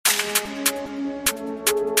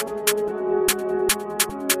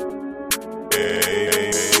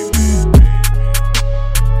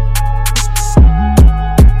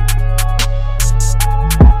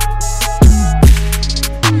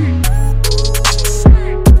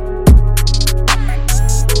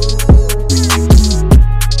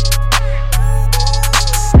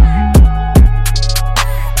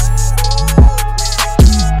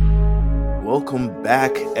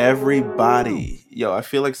Yo, I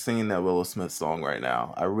feel like singing that Willow Smith song right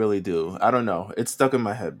now. I really do. I don't know. It's stuck in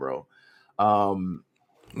my head, bro.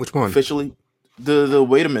 Which one? Officially, the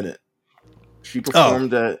wait a minute. She Oh,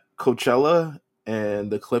 performed at Coachella,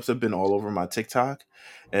 and the clips have been all over my TikTok.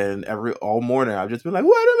 And all morning, I've just been like,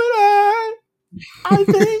 "Wait a minute! I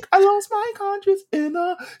think I lost my conscience in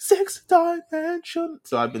a sixth dimension."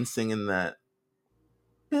 So I've been singing that.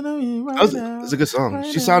 it's a good song.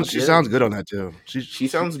 She sounds good on that too. She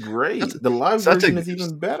sounds great. The live such version is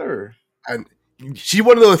even better. And she's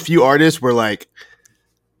one of those few artists where like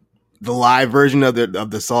the live version of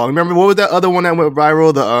the song. Remember what was that other one that went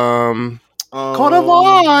viral? The Caught a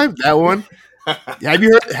Vibe. That one. Have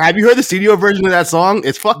you heard the studio version of that song?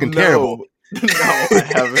 It's fucking terrible. No, I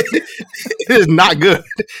haven't. It is not good.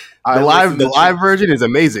 The live version is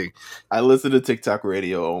amazing. I listen to TikTok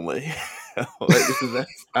radio only.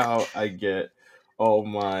 That's how I get all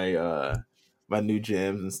my my new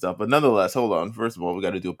jams and stuff. But nonetheless, hold on. First of all, we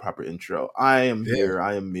got to do a proper intro. I am here.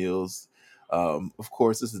 I am Meelz. Of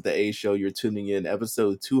course, this is the A Show. You're tuning in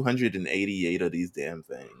episode 288 of these damn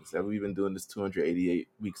things. We've been doing this 288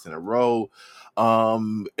 weeks in a row.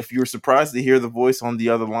 If you're surprised to hear the voice on the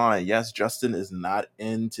other line, yes, Justin is not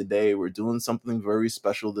in today. We're doing something very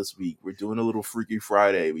special this week. We're doing a little Freaky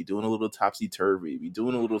Friday. We're doing a little topsy-turvy. We're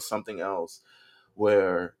doing a little something else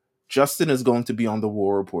where Justin is going to be on the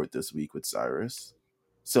War Report this week with Cyrus.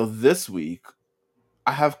 So this week,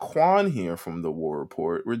 I have Quan here from the War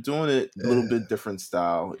Report. We're doing it a little bit different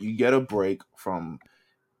style. You get a break from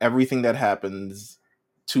everything that happens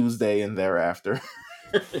Tuesday and thereafter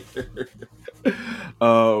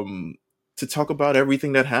to talk about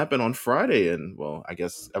everything that happened on Friday and, well, I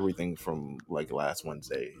guess everything from like last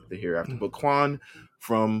Wednesday, the hereafter. But Quan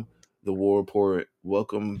from the War Report,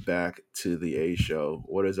 welcome back to the A Show.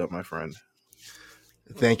 What is up, my friend?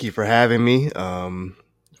 Thank you for having me.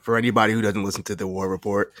 For anybody who doesn't listen to the War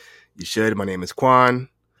Report, you should. My name is Quan.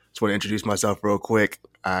 Just want to introduce myself real quick.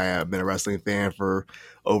 I have been a wrestling fan for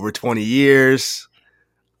over 20 years.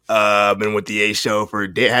 I've been with the A Show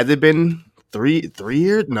for, has it been three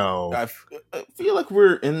years? No. I feel like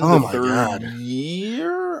we're in the third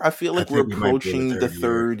year. I feel like we're approaching the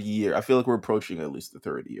third year. I feel like we're approaching at least the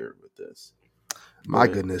third year with this. My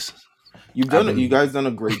goodness. You guys done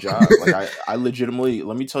a great job. Like I legitimately,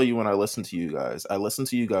 let me tell you, when I listen to you guys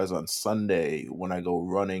on Sunday when I go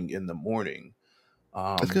running in the morning.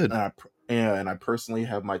 That's good. And I personally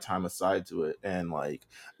have my time aside to it. And like,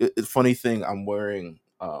 funny thing, I'm wearing,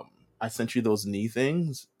 I sent you those knee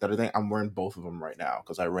things that I think I'm wearing both of them right now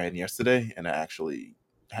because I ran yesterday and I actually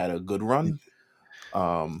had a good run.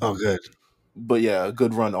 Good. But yeah, a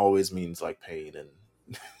good run always means like pain and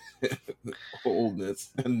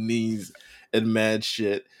wholeness and knees and mad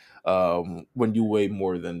shit when you weigh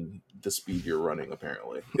more than the speed you're running,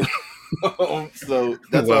 apparently. So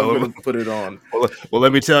that's why I'm going to put it on. Well,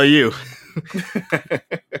 let me tell you.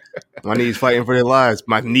 My knees fighting for their lives.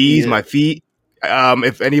 My knees, my feet.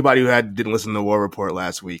 If anybody who didn't listen to the War Report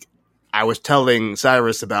last week, I was telling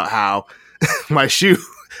Cyrus about how my shoe,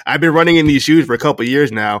 I've been running in these shoes for a couple of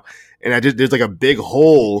years now, and there's like a big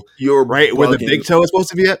hole right where the big toe is supposed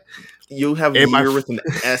to be at. You have year with an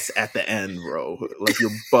S at the end, bro. Like you're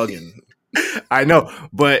bugging. I know,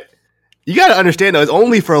 but you got to understand though, it's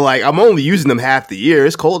only for like, I'm only using them half the year.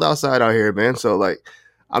 It's cold outside out here, man. So like,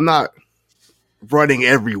 I'm not running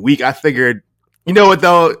every week. I figured, you know what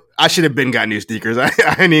though? I should have been got new sneakers. I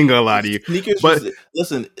ain't even gonna lie to you.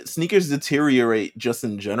 Sneakers deteriorate just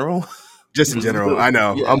in general. Just in general. I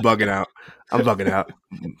know. Yeah. I'm bugging out.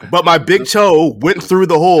 But my big toe went through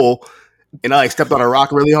the hole and I like stepped on a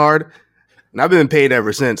rock really hard. And I've been in pain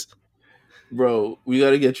ever since. Bro, we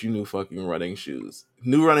got to get you new fucking running shoes.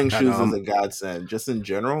 New running shoes is a godsend, just in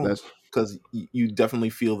general, because you definitely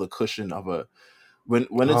feel the cushion of when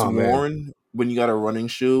it's worn, when you got a running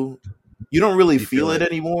shoe, you don't really feel it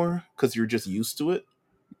anymore because you're just used to it.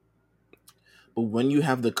 But when you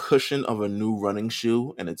have the cushion of a new running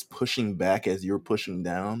shoe and it's pushing back as you're pushing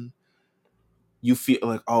down, you feel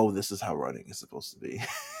like, oh, this is how running is supposed to be.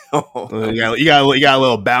 You got a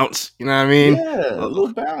little bounce. You know what I mean? Yeah, a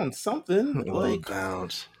little bounce, something. A little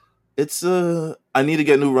bounce. It's I need to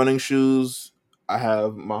get new running shoes. I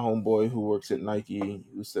have my homeboy who works at Nike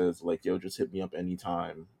who says like, yo, just hit me up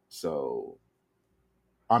anytime. So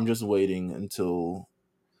I'm just waiting until.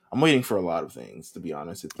 I'm waiting for a lot of things, to be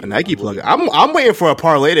honest. A Nike plug. I'm waiting for a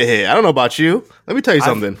parlay to hit. I don't know about you. Let me tell you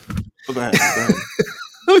something. Go ahead.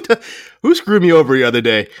 Who screwed me over the other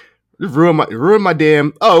day? Ruined my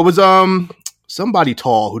damn. Oh, it was somebody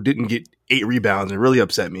tall who didn't get 8 rebounds and really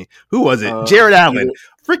upset me. Who was it? Jared Allen.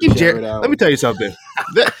 Freaking Jared Let Allen. me tell you something.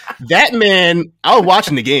 That man, I was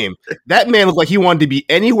watching the game. That man looked like he wanted to be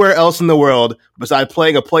anywhere else in the world besides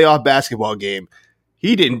playing a playoff basketball game.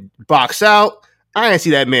 He didn't box out. I didn't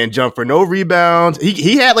see that man jump for no rebounds.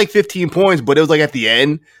 He had like 15 points, but it was like at the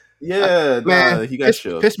end. Yeah, Man, he got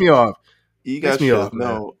shook. pissed me off. He got Pissed me off, shook. man.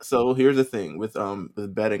 No, so here's the thing with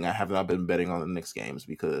betting. I have not been betting on the Knicks games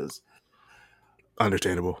because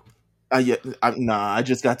Understandable. I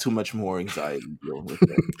just got too much more anxiety dealing with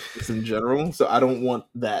that just in general. So I don't want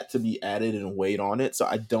that to be added and weighed on it. So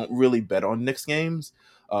I don't really bet on Knicks games.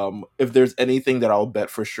 If there's anything that I'll bet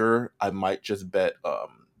for sure, I might just bet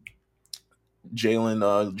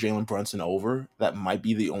Jalen Brunson over. That might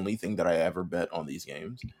be the only thing that I ever bet on these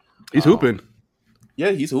games. He's hooping.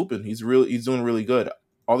 Yeah, he's hooping. He's doing really good.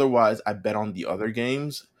 Otherwise, I bet on the other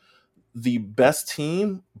games. The best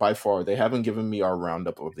team by far, they haven't given me our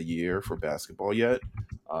roundup of the year for basketball yet.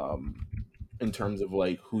 In terms of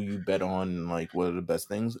like who you bet on and like what are the best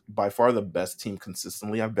things. By far the best team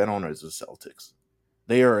consistently I've bet on is the Celtics.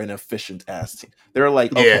 They are an efficient ass team. They're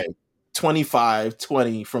like, okay,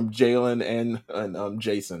 25-20 from Jalen and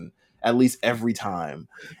Jason at least every time.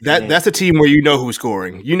 That's a team where you know who's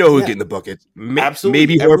scoring. You know who's getting the buckets. Absolutely.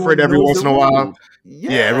 Maybe Horford every once in a while.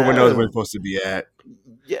 Yeah, everyone knows where it's supposed to be at.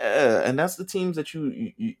 Yeah, and that's the teams that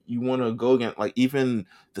you want to go against. Like even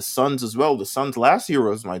the Suns as well. The Suns last year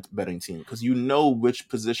was my betting team because you know which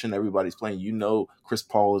position everybody's playing. You know Chris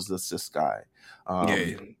Paul is the assist guy.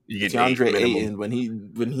 You get DeAndre Ayton when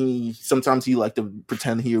he sometimes he like to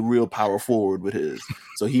pretend he a real power forward with his,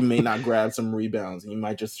 so he may not grab some rebounds. He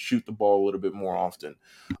might just shoot the ball a little bit more often.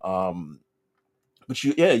 But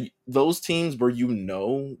those teams where you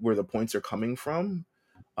know where the points are coming from.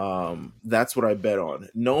 That's what I bet on.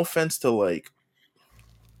 No offense to like,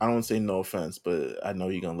 I don't want to say no offense, but I know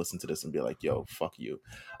you're gonna listen to this and be like, "Yo, fuck you."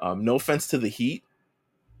 No offense to the Heat,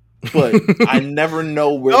 but I never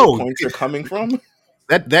know where the points are coming from.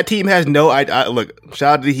 That team has no. Look,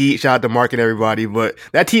 shout out to the Heat, shout out to Mark and everybody, but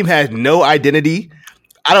that team has no identity.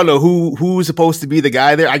 I don't know who's supposed to be the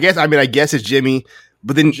guy there. I guess it's Jimmy.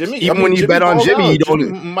 But then when you bet on Jimmy, you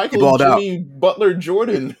don't Michael Jimmy Butler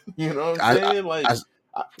Jordan. You know what I'm saying?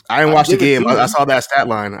 I didn't watch the game. I saw that stat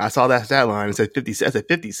line. It said 56. I said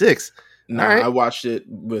 56. Nah, right. I watched it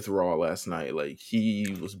with Raw last night. Like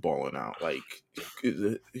he was balling out. Like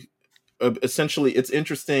essentially, it's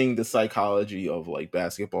interesting the psychology of like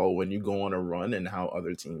basketball when you go on a run and how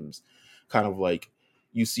other teams kind of like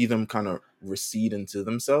you see them kind of recede into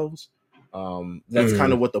themselves. That's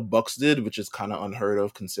kind of what the Bucks did, which is kind of unheard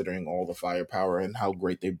of considering all the firepower and how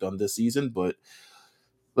great they've done this season. But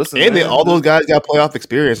listen, and all those guys got playoff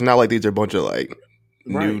experience. Not like these are a bunch of like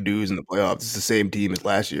new dudes in the playoffs. It's the same team as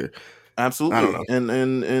last year. Absolutely. I don't know.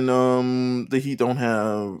 And the Heat don't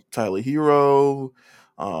have Tyler Hero.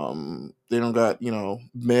 They don't got,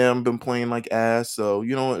 Bam been playing like ass. So,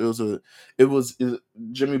 it was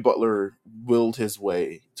Jimmy Butler willed his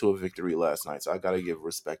way to a victory last night. So I got to give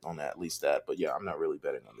respect on that, at least that. But yeah, I'm not really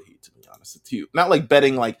betting on the Heat, to be honest with you. Not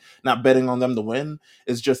betting on them to win.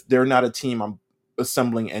 It's just, they're not a team I'm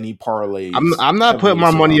assembling any parlays. I'm not putting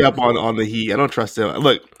my money up on the Heat. I don't trust them.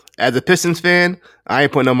 Look, as a Pistons fan, I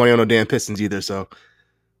ain't putting no money on no damn Pistons either. So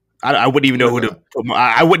I wouldn't even know who to put.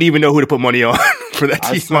 I wouldn't even know who to put money on for that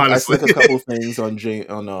team. Honestly, I stuck a couple things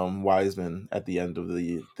on Wiseman at the end of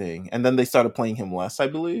the thing, and then they started playing him less, I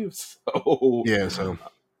believe. So yeah. So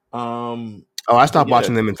I stopped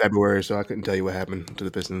watching them in February, so I couldn't tell you what happened to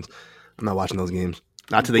the Pistons. I'm not watching those games.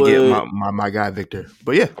 Not till they get my guy Victor.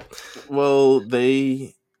 But yeah. Well,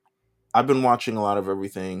 I've been watching a lot of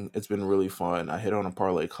everything. It's been really fun. I hit on a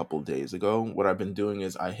parlay a couple days ago. What I've been doing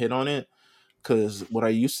is I hit on it because what I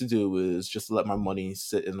used to do is just let my money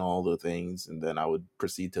sit in all the things, and then I would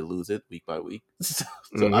proceed to lose it week by week. So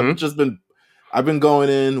I've been going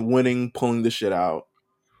in, winning, pulling the shit out.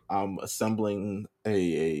 I'm assembling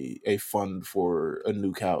a fund for a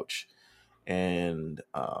new couch and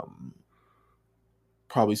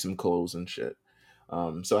probably some clothes and shit.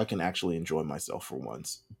 So I can actually enjoy myself for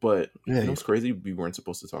once. But it's crazy. We weren't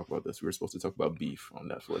supposed to talk about this. We were supposed to talk about beef on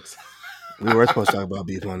Netflix. We were supposed to talk about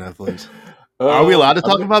beef on Netflix. Are we allowed to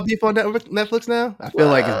talk about beef on Netflix now? I feel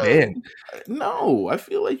like it's banned. No, I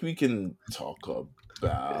feel like we can talk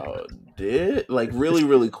about it like really,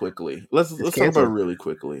 really quickly. Let's talk about it really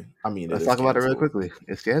quickly. I mean, let's talk about it really quickly.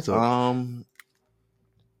 It's canceled.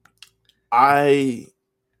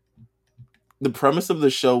 The premise of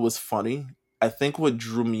the show was funny. I think what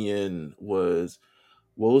drew me in was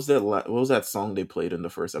what was that song they played in the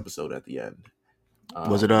first episode at the end?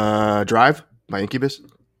 Was it Drive by Incubus?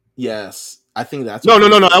 Yes, I think that's no.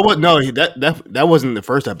 That wasn't the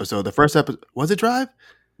first episode. The first episode was it Drive?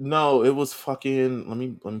 No, it was fucking. Let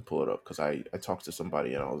me pull it up because I talked to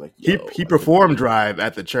somebody and I was like, "Yo, He I think performed Drive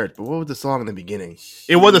at the church, but what was the song in the beginning?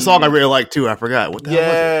 It was a song I he." really liked too. I forgot what the hell was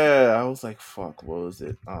it. Yeah, I was like, "Fuck, what was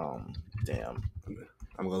it?" Damn.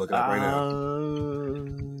 I'm gonna look it up right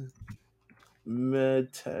now.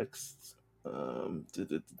 Med text.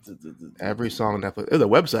 Every song that it was a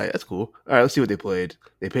website. That's cool. All right, let's see what they played.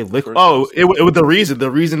 They played Lick. First Oh, episode. it was the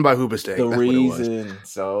reason by Hoobastank. The That's what it was. reason.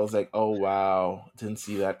 So I was like, "Oh wow, didn't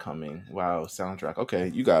see that coming." Wow, soundtrack. Okay,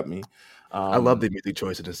 you got me. I love the music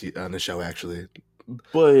choice on the show actually.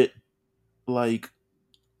 But like,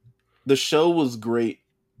 the show was great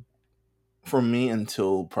for me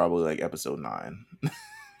until probably like episode 9.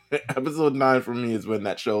 Episode 9 for me is when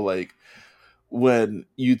that show, like, when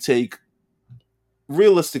you take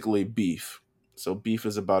realistically beef. So beef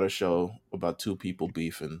is about a show about two people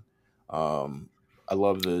beefing. I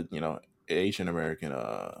love the Asian American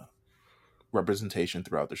representation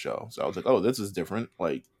throughout the show. So I was like, oh, this is different.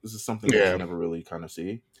 Like, this is something that you never really kind of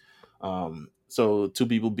see. So two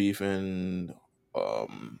people beefing.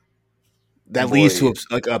 That leads to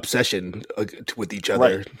like obsession with each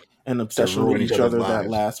other, right? An obsession with each other that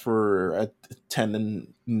lasts for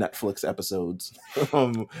 10 Netflix episodes.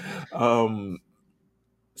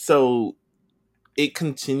 So it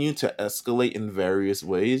continued to escalate in various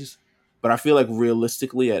ways, but I feel like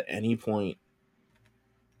realistically, at any point,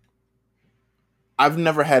 I've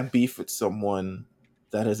never had beef with someone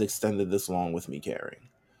that has extended this long with me caring.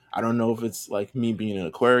 I don't know if it's like me being an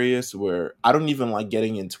Aquarius where I don't even like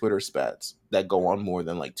getting in Twitter spats that go on more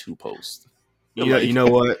than like 2 posts. Yeah, you know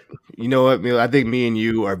what, Meelz? I think me and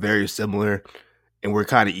you are very similar, and we're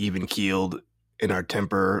kind of even keeled in our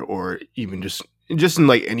temper, or even just in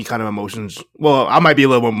like any kind of emotions. Well, I might be a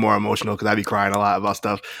little bit more emotional because I be crying a lot about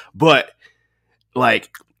stuff, but like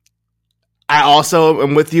I also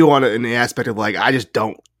am with you in the aspect of like I just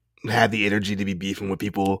don't have the energy to be beefing with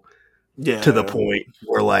people to the point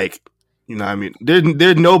where like, you know what I mean,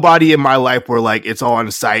 there's nobody in my life where like it's all on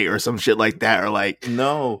site or some shit like that, or like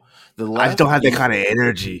no, I just don't have that kind of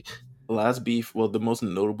energy. Last beef, well, the most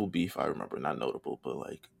notable beef I remember, not notable, but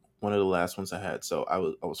like one of the last ones I had. So I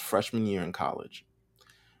was freshman year in college,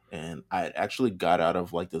 and I had actually got out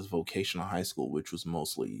of like this vocational high school, which was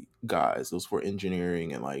mostly guys. It was for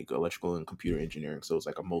engineering and like electrical and computer engineering. So it was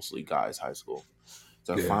like a mostly guys high school.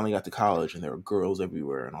 So I finally got to college, and there were girls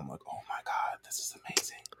everywhere, and I'm like, oh my god, this is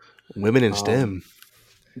amazing. Women in STEM.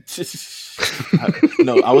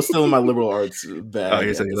 No, I was still in my liberal arts bag. Oh,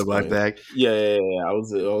 you're saying liberal arts bag? Yeah. I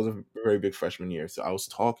was a very big freshman year, so I was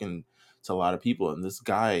talking to a lot of people, and this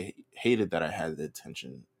guy hated that I had the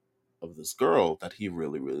attention of this girl that he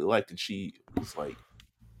really, really liked, and she was like,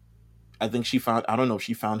 I don't know if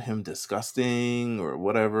she found him disgusting or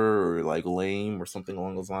whatever, or like lame or something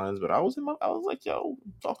along those lines. But I was like, yo,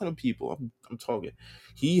 I'm talking to people. I'm talking.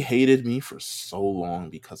 He hated me for so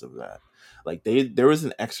long because of that. Like there was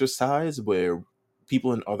an exercise where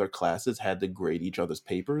people in other classes had to grade each other's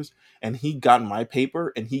papers, and he got my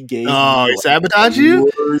paper and he gave me he sabotaged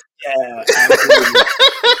you? Yeah, absolutely.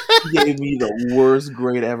 He gave me the worst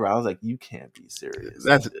grade ever. I was like, you can't be serious.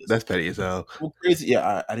 That's petty as hell. Well, crazy.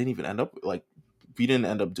 Yeah, I didn't even end up like, we didn't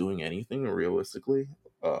end up doing anything realistically.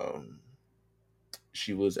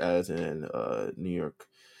 She was as in New York,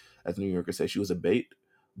 as New Yorkers say, she was a bait.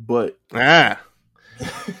 But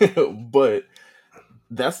but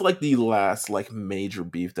that's like the last like major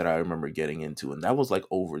beef that I remember getting into, and that was like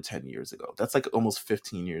over 10 years ago. That's like almost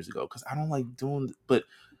 15 years ago, because I don't like doing, but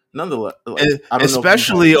nonetheless, like, I don't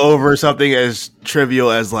especially over something as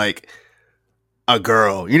trivial as like a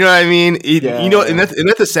girl. You know what I mean? You know, and that's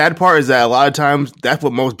the sad part, is that a lot of times that's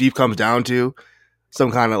what most beef comes down to.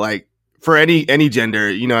 Some kind of like, for any gender,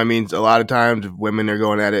 you know what I mean? A lot of times if women are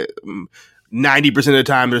going at it, 90% of the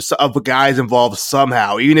time there's guys involved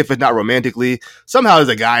somehow, even if it's not romantically, somehow there's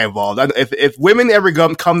a guy involved. If women ever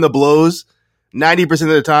come to blows, 90% of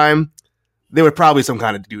the time there was probably some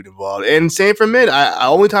kind of dude involved. And same for men. I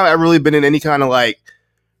only time I've really been in any kind of like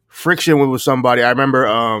friction with somebody, I remember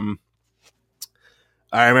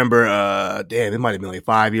damn, it might have been like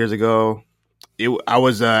 5 years ago. I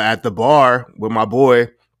was at the bar with my boy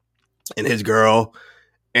and his girl,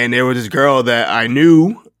 and there was this girl that I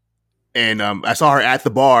knew, and I saw her at the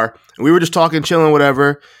bar, and we were just talking, chilling,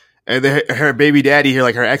 whatever. And her baby daddy here,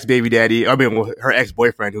 like her ex-baby daddy, her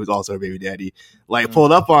ex-boyfriend, who was also her baby daddy, like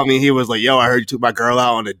pulled up on me. He was like, yo, I heard you took my girl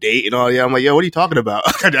out on a date and all. Yeah, I'm like, yo, what are you talking about?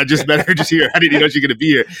 I just met her just here. How did you know she's going to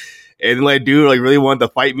be here? And like, dude, like really wanted to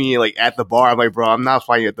fight me like at the bar. I'm like, bro, I'm not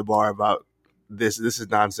fighting at the bar about this. This is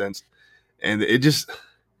nonsense. And it just,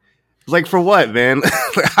 like, for what, man?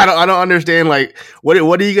 I don't understand. Like, what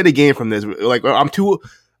are you going to gain from this? Like,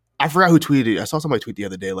 I forgot who tweeted. I saw somebody tweet the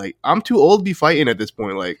other day. Like, I'm too old to be fighting at this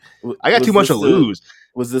point. Like, I got too much to lose.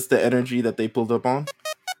 Was this the energy that they pulled up on?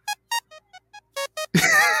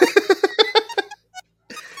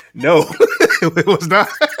 No, it was not.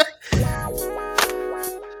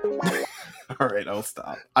 All right, I'll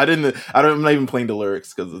stop. I'm not even playing the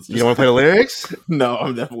lyrics because it's just. You don't want to play the lyrics? No,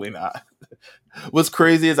 I'm definitely not. What's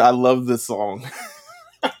crazy is I love this song.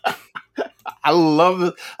 I love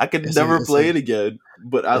it. I could never play it again,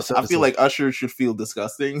 but I feel like Usher should feel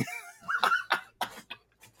disgusting.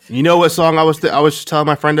 You know what song I was telling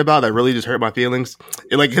my friend about that really just hurt my feelings?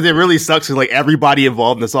 Because it really sucks. Because like everybody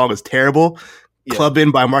involved in the song is terrible. Yeah. Club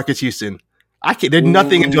In by Marcus Houston. There's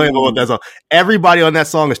nothing enjoyable about that song. Everybody on that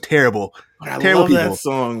song is terrible. I love that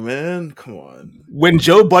song, man. Come on. When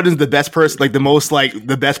Joe Budden's the best person, like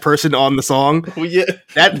the best person on the song, well, yeah.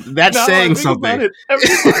 that's saying something.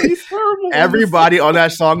 Everybody's terrible. Everybody on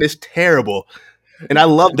that song is terrible. And I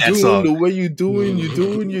love that song. The way you're doing, and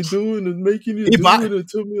making it doing it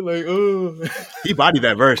to me like, oh. He bodied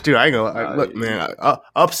that verse too. I ain't gonna look, man.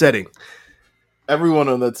 Upsetting. Everyone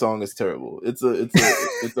on that song is terrible. It's a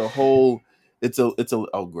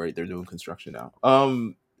oh great, they're doing construction now.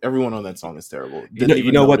 Everyone on that song is terrible.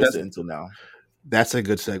 You know what? That's until now. That's a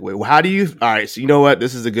good segue. Well, how do you? All right, so you know what?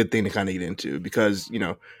 This is a good thing to kind of get into because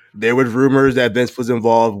there was rumors that Vince was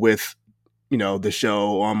involved with the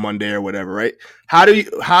show on Monday or whatever, right? How do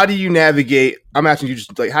you navigate? I'm asking you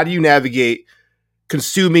just like how do you navigate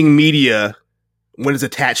consuming media when it's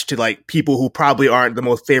attached to like people who probably aren't the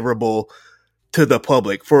most favorable to the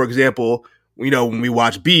public? For example, when we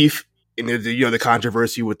watch Beef. And there's the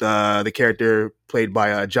controversy with the character played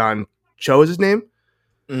by John Cho is his name,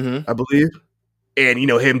 I believe, and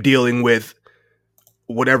him dealing with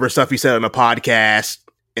whatever stuff he said on a podcast,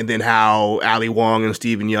 and then how Ali Wong and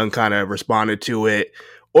Stephen Young kind of responded to it,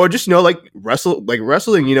 or just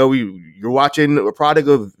wrestling. You're watching a product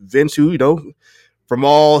of Vince, who from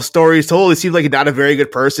all stories told, it seems like he's not a very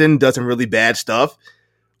good person, does some really bad stuff,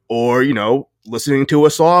 or listening to a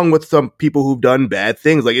song with some people who've done bad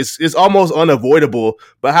things. Like it's almost unavoidable.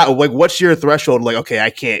 But how? Like, what's your threshold? Like, okay,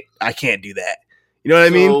 I can't do that. You know what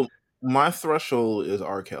I mean? My threshold is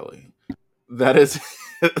R. Kelly. That is,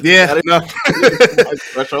 yeah, my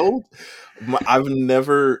threshold. I've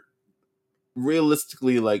never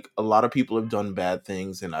realistically, like, a lot of people have done bad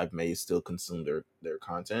things, and I may still consume their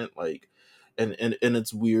content. Like, and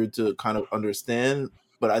it's weird to kind of understand.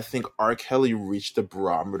 But I think R. Kelly reached a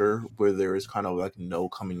barometer where there is kind of like no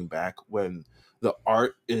coming back when the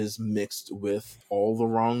art is mixed with all the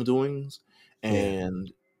wrongdoings,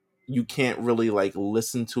 and you can't really like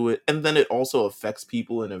listen to it. And then it also affects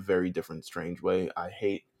people in a very different, strange way. I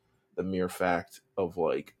hate the mere fact of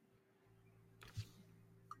like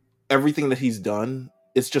everything that he's done.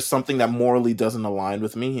 It's just something that morally doesn't align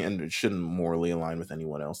with me, and it shouldn't morally align with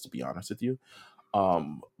anyone else, to be honest with you.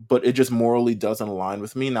 But it just morally doesn't align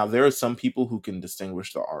with me. Now, there are some people who can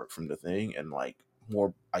distinguish the art from the thing, and like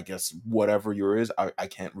more, I guess, whatever yours is, I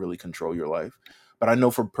can't really control your life. But I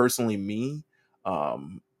know for personally me,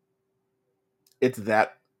 it's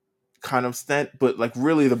that kind of stint. But like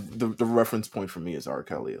really the reference point for me is R.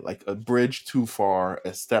 Kelly. Like a bridge too far,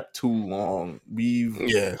 a step too long.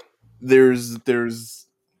 There's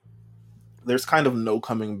kind of no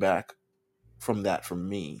coming back from that for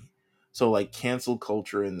me. So like cancel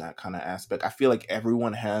culture in that kind of aspect, I feel like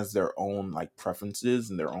everyone has their own like preferences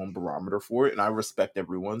and their own barometer for it. And I respect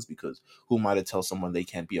everyone's, because who am I to tell someone they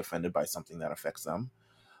can't be offended by something that affects them?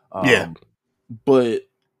 But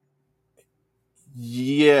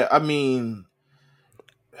yeah, I mean,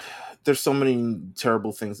 there's so many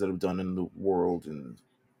terrible things that have done in the world, and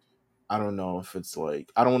I don't know if it's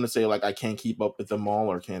like, I don't want to say like I can't keep up with them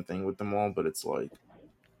all or can't think with them all, but it's like,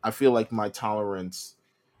 I feel like my tolerance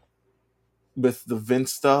with the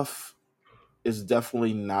Vince stuff is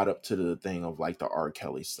definitely not up to the thing of like the R.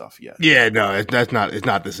 Kelly stuff yet. Yeah, no, it's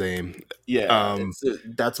not the same. Yeah,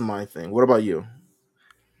 that's my thing. What about you?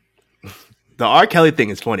 The R. Kelly thing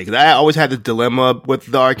is funny because I always had this dilemma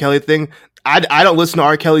with the R. Kelly thing. I don't listen to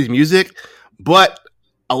R. Kelly's music, but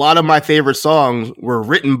a lot of my favorite songs were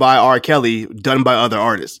written by R. Kelly, done by other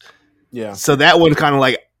artists. Yeah. So that one kind of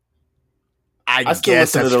like, I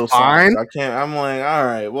guess that's fine. Songs. I'm like, all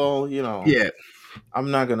right, well, yeah, I'm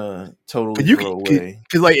not gonna totally throw away.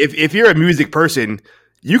 Because like, if you're a music person,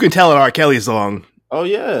 you can tell an R. Kelly song. Oh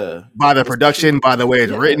yeah, by the production, by the way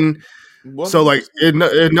it's written. 100%. So like,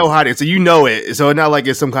 there's no hiding. So it. So it's not like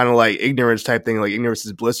it's some kind of like ignorance type thing, like ignorance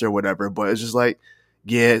is bliss or whatever. But it's just like,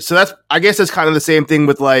 yeah. So I guess that's kind of the same thing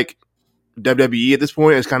with like WWE at this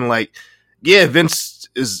point. It's kind of like, yeah, Vince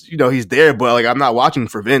is, he's there, but like I'm not watching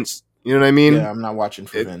for Vince. You know what I mean? Yeah, I'm not watching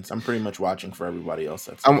for Vince. I'm pretty much watching for everybody else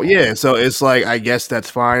that's Yeah, involved. so it's like, I guess that's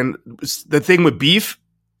fine. The thing with beef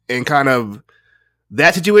and kind of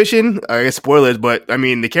that situation, I guess spoilers, but I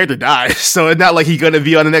mean the character dies, so it's not like he's gonna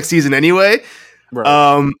be on the next season anyway.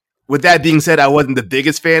 Right. With that being said, I wasn't the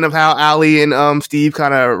biggest fan of how Ali and Steve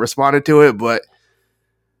kind of responded to it, but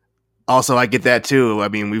also I get that too. I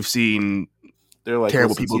mean, we've seen They're like,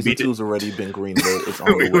 terrible listen, people season beat it. 2's already been greenlit. It's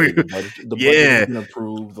on the way. The budget has Yeah, been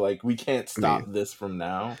approved. Like, we can't stop I mean, this from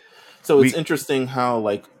now. So it's interesting how,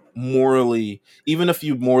 like, morally, even if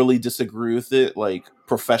you morally disagree with it, like,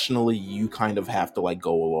 professionally, you kind of have to, like,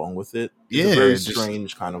 go along with it. It's a very just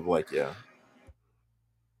strange kind of, like,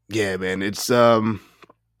 yeah, man. It's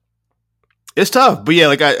tough, but yeah,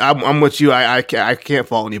 like I'm with you. I can't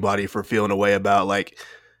fault anybody for feeling a way about, like,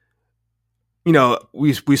 you know,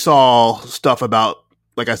 we saw stuff about,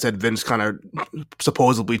 like I said, Vince kind of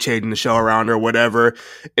supposedly changing the show around or whatever.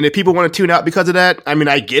 And if people want to tune out because of that, I mean,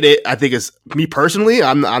 I get it. I think it's me personally.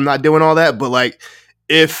 I'm not doing all that, but like,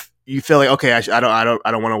 if you feel like, okay, I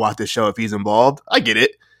don't want to watch this show if he's involved, I get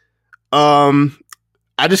it.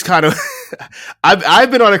 I just kind of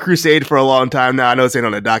I've been on a crusade for a long time now. I know it's ain't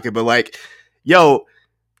on the docket, but like, yo,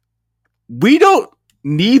 we don't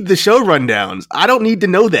need the show rundowns. I don't need to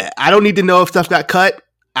know that. I don't need to know if stuff got cut.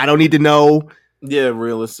 I don't need to know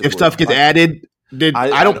realistically. if stuff gets added.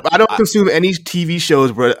 I don't consume any TV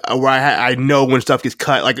shows where I know when stuff gets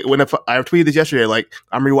cut. Like when I tweeted this yesterday, like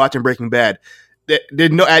I'm rewatching Breaking Bad.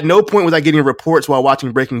 At no point was I getting reports while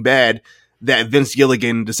watching Breaking Bad that Vince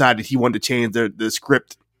Gilligan decided he wanted to change the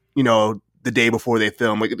script, you know, the day before they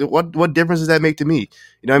film. Like, what difference does that make to me?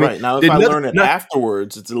 You know what I mean? Now, if I learn it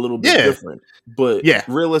afterwards, it's a little bit different. But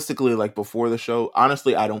realistically, like before the show,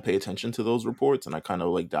 honestly, I don't pay attention to those reports, and I kind of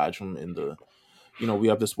like dodge them in the, you know, we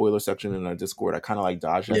have the spoiler section in our Discord. I kind of like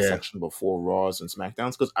dodge that section before Raws and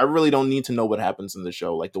Smackdowns because I really don't need to know what happens in the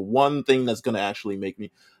show. Like the one thing that's going to actually make me,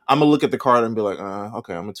 I'm going to look at the card and be like,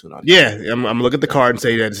 okay, I'm going to tune out. Yeah, I'm going to look at the card and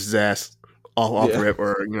say that this is ass off rip,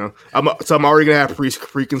 or, you know, I'm already going to have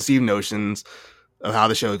preconceived notions of how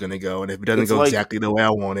the show is going to go. And if it doesn't go exactly the way I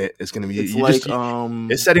want it, it's going to be,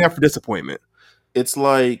 it's setting up for disappointment. It's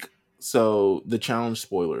like, so the challenge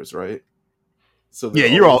spoilers, right? So yeah,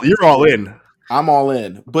 you're all in. I'm all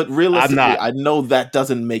in, but realistically, I know that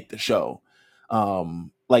doesn't make the show.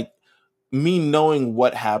 Like me knowing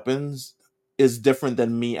what happens is different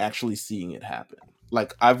than me actually seeing it happen.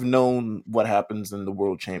 Like I've known what happens in the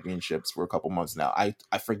World Championships for a couple months now.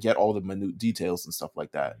 I forget all the minute details and stuff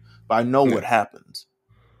like that, but I know what happens.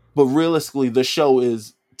 But realistically, the show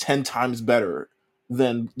is 10 times better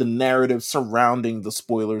than the narrative surrounding the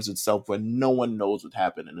spoilers itself, when no one knows what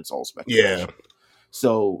happened and it's all speculation. Yeah.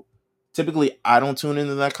 So typically I don't tune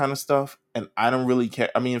into that kind of stuff, and I don't really care.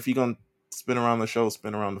 I mean, if you're going to spin around the show,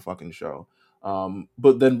 spin around the fucking show.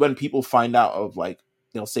 But then when people find out of, like,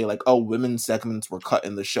 they'll say like, oh, women's segments were cut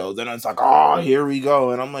in the show, then it's like, oh, here we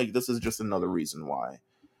go. And I'm like, this is just another reason why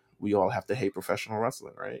we all have to hate professional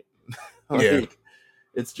wrestling, right? Like,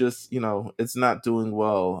 it's just, you know, it's not doing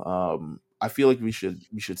well. I feel like we should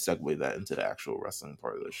segue that into the actual wrestling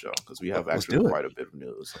part of the show, because we have actually quite a bit of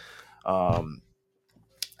news.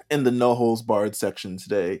 In the no holds barred section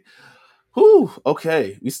today. Whew,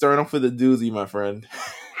 okay, we start off with a doozy, my friend.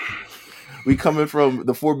 We coming from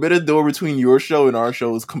the forbidden door between your show and our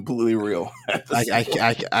show is completely real.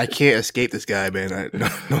 I can't escape this guy, man.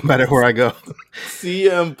 No matter where I go.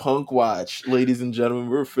 CM Punk Watch, ladies and gentlemen,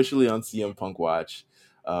 we're officially on CM Punk Watch.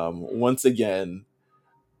 Once again,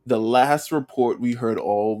 the last report we heard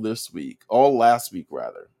all last week,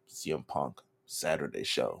 CM Punk Saturday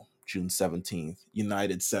show, June 17th,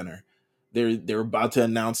 United Center. They're about to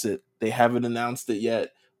announce it. They haven't announced it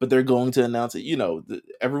yet, but they're going to announce it. You know,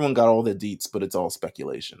 everyone got all the deets, but it's all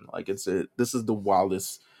speculation. Like this is the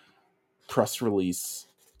wildest press release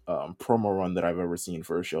promo run that I've ever seen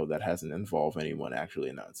for a show that hasn't involved anyone actually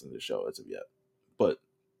announcing the show as of yet. But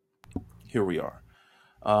here we are.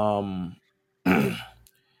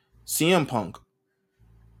 CM Punk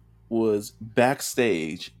was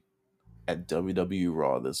backstage at WWE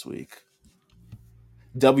Raw this week.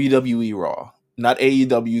 WWE Raw, not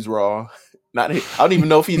AEW's Raw. I don't even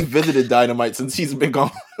know if he's visited Dynamite since he's been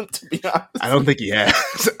gone, to be honest. I don't think he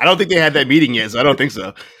has. I don't think they had that meeting yet, so I don't think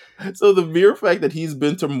so. So the mere fact that he's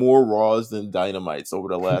been to more Raws than Dynamites over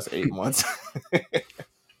the last 8 months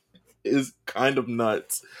is kind of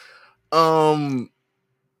nuts. Very,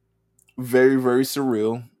 very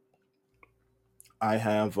surreal. I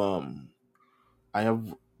have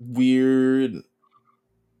weird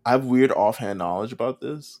offhand knowledge about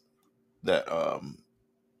this, that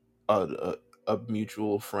a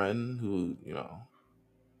mutual friend who, you know,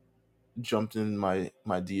 jumped in my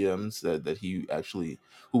DMs, said that he actually,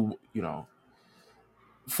 who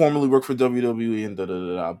formerly worked for WWE and da da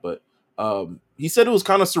da da, but he said it was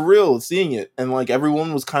kind of surreal seeing it, and like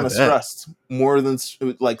everyone was kind I of bet. stressed more than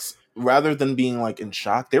like rather than being like in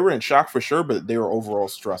shock. They were in shock for sure, but they were overall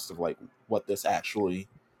stressed of like what this actually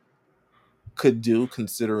could do,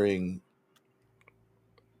 considering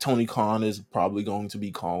Tony Khan is probably going to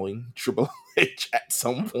be calling Triple H at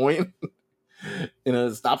some point.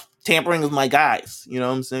 Stop tampering with my guys. You know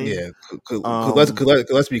what I'm saying? Yeah, cause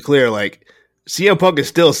let's be clear. Like CM Punk is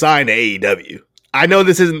still signed to AEW. I know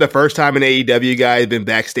this isn't the first time an AEW guy has been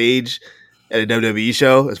backstage at a WWE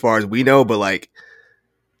show, as far as we know. But like,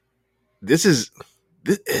 it's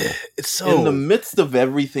so in the midst of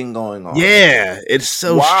everything going on. Yeah, it's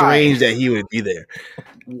so strange that he would be there.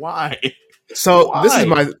 Why? So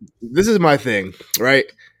Why? this is my thing,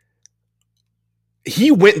 right?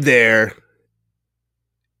 He went there,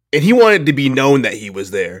 and he wanted to be known that he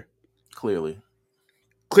was there. Clearly.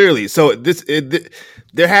 So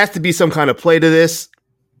there has to be some kind of play to this.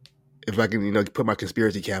 If I can, put my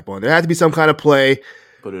conspiracy cap on, there has to be some kind of play.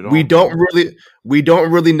 We don't really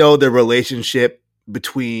know the relationship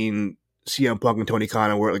between CM Punk and Tony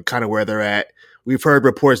Khan and where they're at. We've heard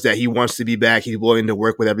reports that he wants to be back. He's willing to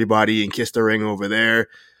work with everybody and kiss the ring over there.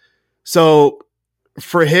 So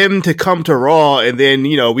for him to come to Raw, and then,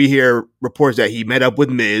 we hear reports that he met up with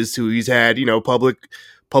Miz, who he's had, public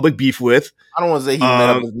beef with. I don't want to say he met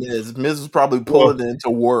up with Miz. Miz was probably pulling in to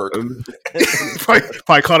work.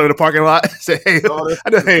 probably caught him in the parking lot. Say, hey, I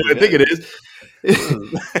know who I think it is.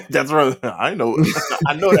 That's right. I know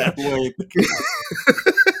that way.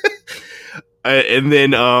 And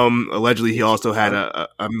then allegedly he also had a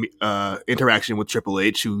interaction with Triple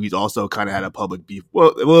H, who he's also kind of had a public beef.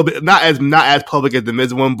 Well, a little bit, not as public as the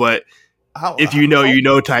Miz one, but type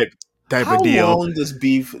of deal. How long does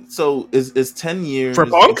beef? So is 10 years for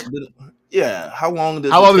Punk? Yeah. How long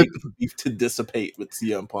does it take for beef to dissipate with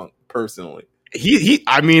CM Punk personally?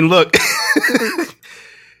 I mean, look,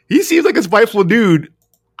 he seems like a spiteful dude.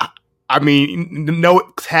 I mean,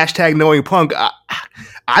 hashtag knowing Punk.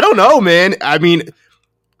 I don't know, man. I mean,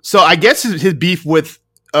 so I guess his beef with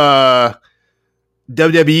WWE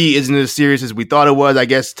isn't as serious as we thought it was. I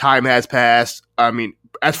guess time has passed. I mean,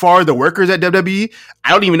 as far as the workers at WWE,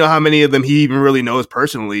 I don't even know how many of them he even really knows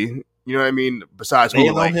personally. You know what I mean? Besides they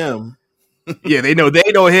know him. Yeah, they know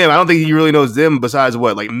him. I don't think he really knows them besides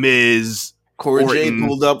what, like Miz. Cora Jade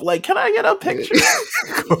pulled up, like, can I get a picture?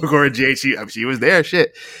 Cora Jade, she was there.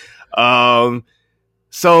 Shit. So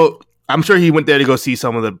I'm sure he went there to go see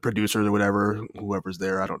some of the producers or whoever's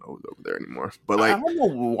there. I don't know who's over there anymore. But like, I don't know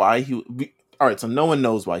why all right, so no one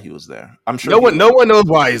knows why he was there. I'm sure no one knows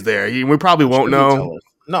why he's there. We probably won't know.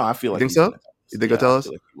 No, I feel like you think so. You think he'll tell us?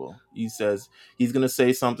 Like he will. He says he's going to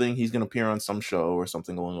say something. He's going to appear on some show or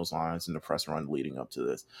something along those lines in the press run leading up to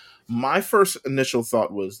this. My first initial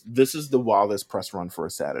thought was, this is the wildest press run for a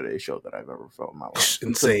Saturday show that I've ever felt in my life.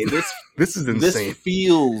 Insane. This is insane.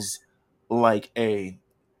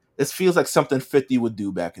 This feels like something 50 would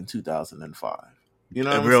do back in 2005. You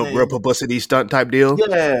know, real publicity stunt type deal.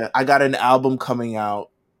 Yeah, I got an album coming out.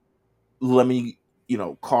 Let me,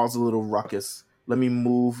 cause a little ruckus. Let me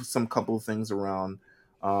move some couple of things around.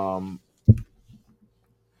 But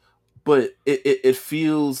it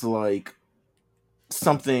feels like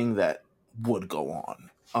something that would go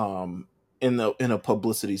on in a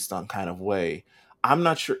publicity stunt kind of way. I'm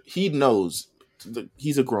not sure. He knows.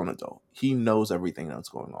 He's a grown adult. He knows everything that's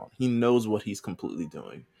going on. He knows what he's completely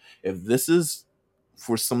doing. If this is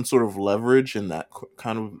for some sort of leverage in that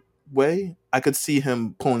kind of way, I could see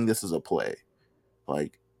him pulling this as a play.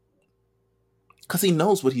 Like, because he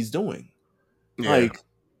knows what he's doing. Yeah. Like,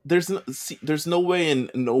 there's no way in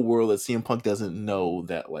no world that CM Punk doesn't know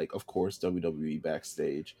that, like, of course, WWE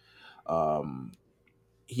backstage,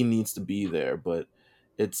 he needs to be there. But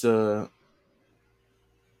it's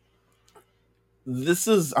this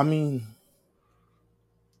is, I mean,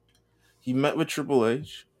 he met with Triple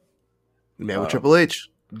H.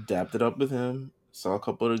 Dapped it up with him. Saw a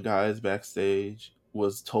couple of the guys backstage.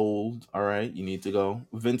 Was told, all right, you need to go.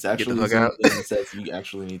 Vince actually says you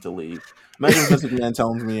actually need to leave. Imagine Vince McMahon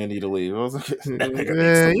telling me I need to leave. I was like,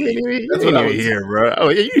 that's what I would hear, bro. Oh,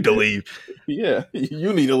 yeah, you need to leave. Yeah,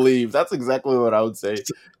 you need to leave. That's exactly what I would say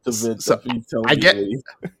to Vince if he's telling me to leave.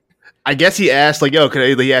 I guess he asked, like,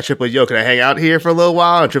 he asked Triple H, can I hang out here for a little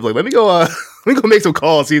while? And Triple H, let me go make some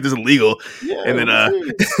calls, see if this is legal. Yeah, and then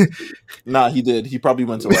nah, he did. He probably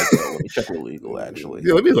went to let me check with legal, actually.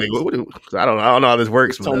 Yeah, let me I don't know how this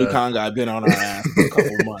works. Tony Khan guy been on our ass for a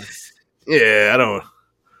couple months. Yeah, I don't.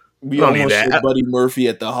 We I don't need almost that. showed Buddy Murphy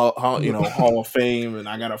at the Hall of Fame, and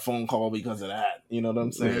I got a phone call because of that. You know what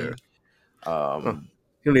I'm saying? You don't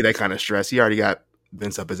need that kind of stress. He already got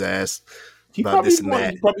Vince up his ass He about probably this and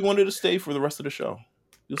that. wanted to stay for the rest of the show.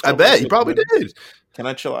 I bet he probably did. Can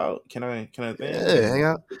I chill out? Can I hang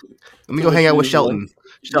out? Let me go hang out with Shelton.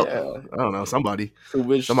 Yeah. I don't know, somebody. To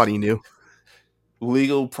which somebody knew.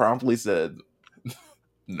 Legal promptly said,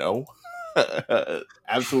 no.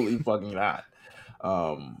 Absolutely fucking not.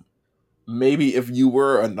 Maybe if you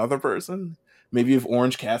were another person, maybe if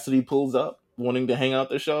Orange Cassidy pulls up wanting to hang out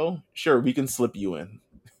the show, sure, we can slip you in.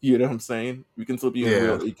 You know what I'm saying? We can slip you in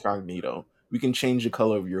real incognito. We can change the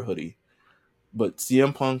color of your hoodie. But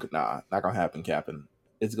CM Punk, nah, not gonna happen, Captain.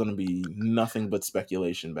 It's gonna be nothing but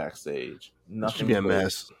speculation backstage. Nothing be a but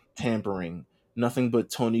mess. Tampering. Nothing but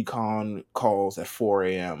Tony Khan calls at 4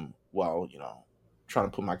 a.m. while, trying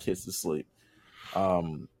to put my kids to sleep. I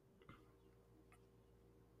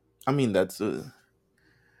mean, that's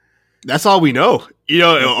all we know.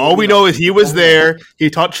 All we know is he was there. He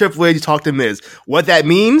talked Triple H. He talked to Miz. What that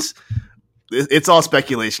means, it's all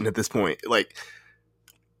speculation at this point. Like,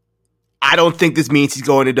 I don't think this means he's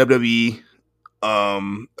going to WWE.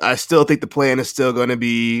 I still think the plan is still going to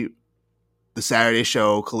be the Saturday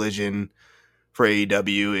show Collision for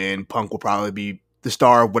AEW, and Punk will probably be the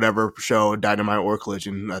star of whatever show, Dynamite or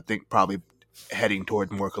Collision. I think probably heading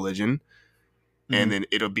towards more Collision. And then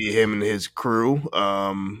it'll be him and his crew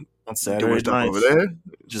on Saturday stuff nights, over there.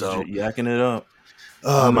 Just yakking it up.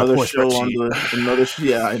 Another show spreadsheet.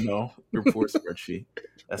 Yeah, I know. Your poor spreadsheet.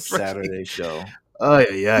 That Saturday show. Oh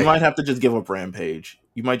yeah. You might have to just give up Rampage.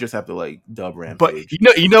 You might just have to dub Rampage.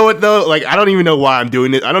 But you know what though? Like, I don't even know why I'm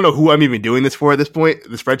doing this. I don't know who I'm even doing this for at this point.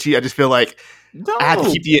 The spreadsheet. I just feel like I have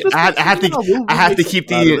to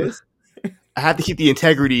keep the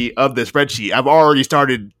integrity of the spreadsheet. I've already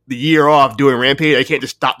started the year off doing Rampage. I can't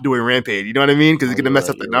just stop doing Rampage. You know what I mean? Because it's gonna mess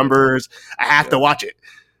up the numbers. Right. I have to watch it.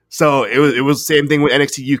 So it was the same thing with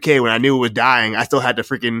NXT UK. When I knew it was dying, I still had to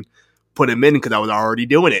freaking put him in because I was already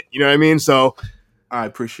doing it. You know what I mean? So I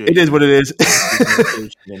appreciate it. Is what it is.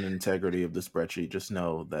 And integrity of the spreadsheet. Just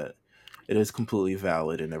know that it is completely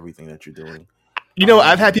valid in everything that you're doing.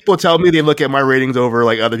 I've had people tell me they look at my ratings over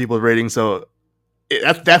like other people's ratings. So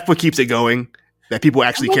that's what keeps it going. That people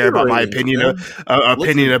actually care about my opinion,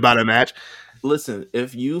 about a match. Listen,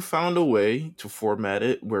 if you found a way to format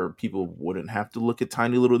it where people wouldn't have to look at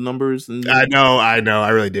tiny little numbers, I know, I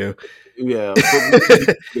really do. Yeah, but we'll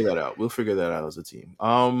figure that out. We'll figure that out as a team.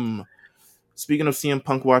 Speaking of CM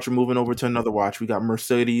Punk watch, we're moving over to another watch. We got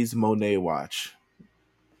Mercedes Mone Watch.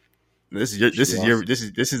 This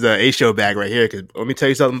is a A-show bag right here. Because let me tell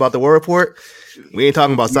you something about the War Report. We ain't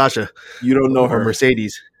talking about Sasha. You don't know her,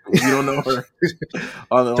 Mercedes. You don't know her.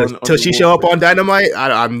 Till she show up on Dynamite,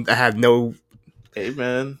 I have no. Hey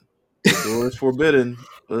man, the door is forbidden.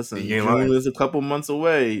 Listen, June is a couple months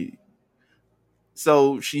away.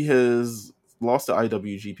 So she has lost the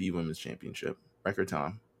IWGP Women's Championship record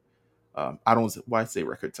time. Why say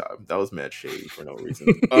record time? That was mad shady for no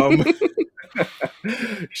reason.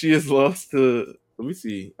 She has lost to. Let me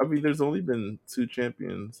see. I mean, there's only been 2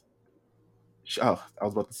 champions. I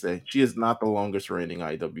was about to say she is not the longest reigning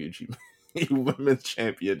IWGP Women's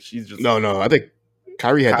Champion. She's just no. I think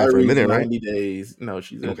Kyrie had that for a minute, 90 right? 90 days. No,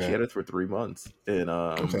 she had it for 3 months, and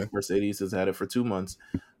Mercedes has had it for 2 months.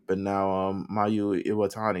 But now Mayu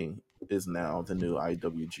Iwatani is now the new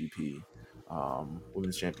IWGP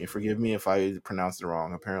Women's Champion. Forgive me if I pronounced it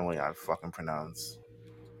wrong. Apparently, I fucking pronounced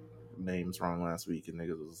names wrong last week, and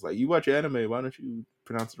niggas was like, "You watch anime? Why don't you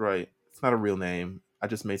pronounce it right?" It's not a real name. I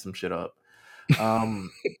just made some shit up.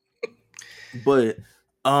 But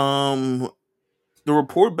the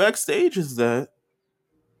report backstage is that,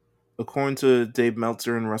 according to Dave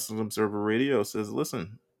Meltzer and Wrestling Observer Radio, says,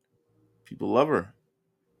 listen, people love her.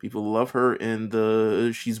 People love her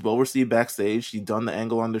she's well received backstage. She's done the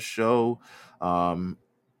angle on the show. I've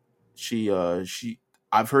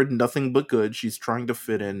heard nothing but good. She's trying to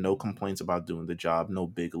fit in. No complaints about doing the job. No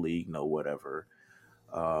big league. No whatever.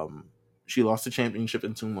 She lost the championship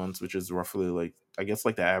in 2 months, which is roughly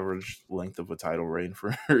the average length of a title reign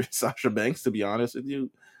for Sasha Banks, to be honest with you.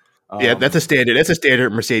 Yeah, that's a standard. That's a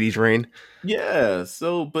standard Mercedes reign. Yeah.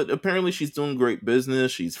 So, but apparently she's doing great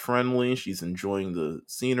business. She's friendly. She's enjoying the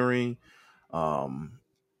scenery.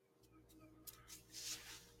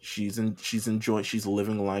 She's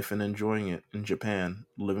living life and enjoying it in Japan,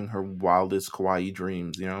 living her wildest kawaii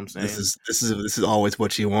dreams. You know what I'm saying? This is always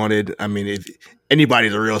what she wanted. I mean, if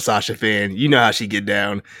anybody's a real Sasha fan, you know how she get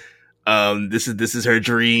down. This is her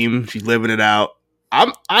dream. She's living it out.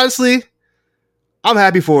 I'm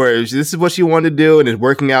happy for her. This is what she wanted to do, and it's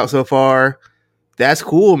working out so far. That's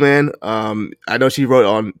cool, man. I know she wrote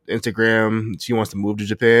on Instagram she wants to move to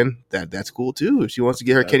Japan. That's cool too. If she wants to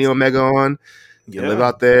get her Kenny That's Omega on and live yeah.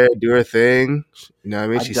 out there, do her thing. You know what I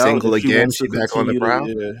mean? I She's doubt single if she again. wants to She's back on the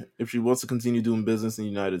continue prowl. if she wants to continue doing business in the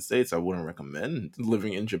United States, I wouldn't recommend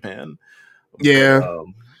living in Japan. But Yeah.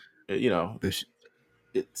 you know, But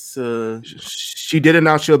it's she did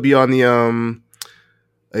announce she'll be on the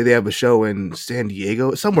like they have a show in San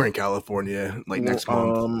Diego, somewhere in California, like next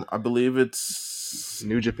month. I believe it's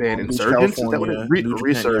New Japan Long Beach, Insurgence? Is that what it California.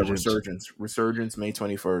 New Japan, yeah, Resurgence? Resurgence, May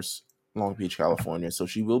 21st, Long Beach, California. So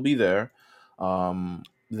she will be there.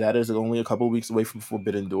 That is only a couple of weeks away from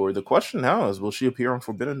Forbidden Door. The question now is, will she appear on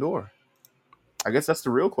Forbidden Door? I guess that's the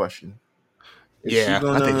real question. Is she Yeah,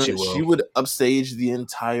 I think she gonna? She will. would upstage the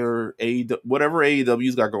entire whatever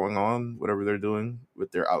AEW's got going on, whatever they're doing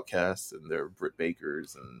with their Outcasts and their Britt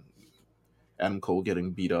Bakers and Adam Cole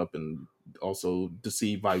getting beat up and also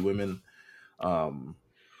deceived by women. Um,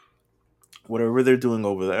 whatever they're doing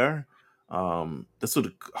over there, this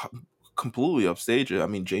would completely upstage it. I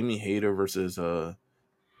mean, Jamie Hayter versus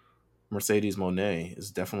Mercedes Moné is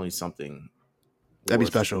definitely something That'd be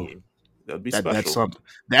worth special. seeing. That'd be That's special. something.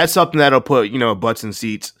 That's something that'll put butts in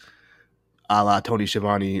seats, a la Tony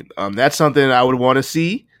Schiavone. That's something I would want to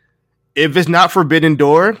see. If it's not Forbidden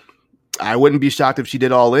Door, I wouldn't be shocked if she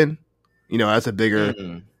did All In. That's a bigger.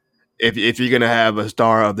 Mm. If you're gonna have a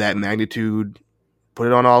star of that magnitude, put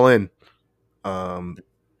it on All In.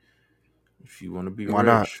 If you want to be Why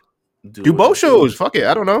not? rich, Do what both you do. shows. Fuck it.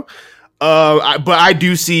 I don't know. But I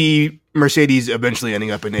do see Mercedes eventually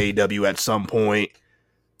ending up in AEW at some point.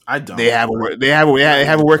 I don't. They have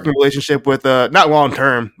a working relationship with not long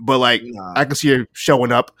term, but like Nah. I can see her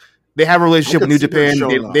showing up. They have a relationship with New Japan.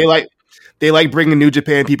 They like bringing New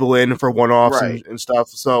Japan people in for one offs Right. and stuff.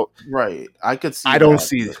 So Right. I could see. I don't that,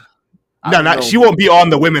 see. I don't know. She won't be on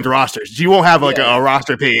the women's rosters. She won't have like Yeah. a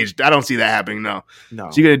roster page. I don't see that happening. No.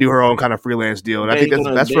 No. She's gonna do her own kind of freelance deal, and I think that's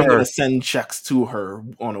best for her. Gonna send checks to her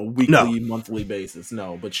on a weekly, monthly basis.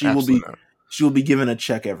 No, but she will be. Not. She will be given a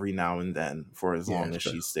check every now and then for as long as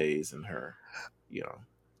she stays in her.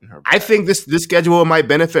 In her. I think this schedule might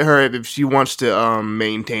benefit her if she wants to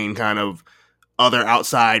maintain kind of other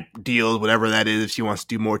outside deals, whatever that is. If she wants to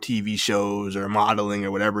do more TV shows or modeling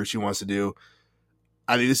or whatever she wants to do,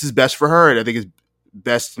 I think this is best for her, and I think it's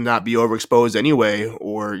best to not be overexposed anyway,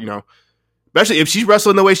 or especially if she's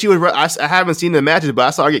wrestling the way she was. I haven't seen the matches, but I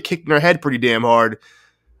saw her get kicked in her head pretty damn hard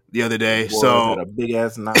the other day. Boy, so had a big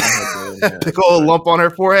ass big old lump on her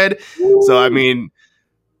forehead. Woo! So I mean,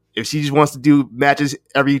 if she just wants to do matches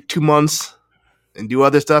every 2 months and do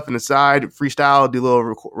other stuff on the side, freestyle, do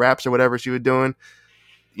little raps or whatever she was doing,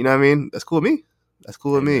 you know what I mean? That's cool with me. That's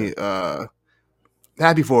cool with me.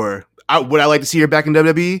 Happy for her. Would I like to see her back in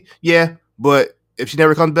WWE? Yeah, but if she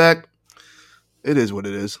never comes back, it is what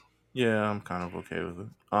it is. Yeah, I'm kind of okay with it.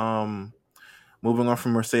 Moving on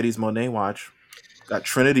from Mercedes Mone Watch, got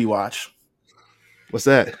Trinity Watch. What's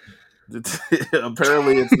that?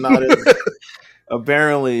 Apparently, it's not as.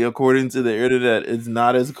 Apparently, according to the internet, it's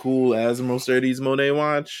not as cool as Mercedes Mone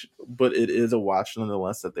Watch, but it is a watch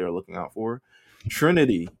nonetheless that they're looking out for.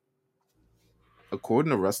 Trinity, according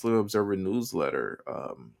to Wrestler Observer newsletter,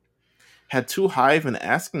 had too high of an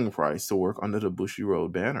asking price to work under the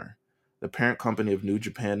Bushiroad banner, the parent company of New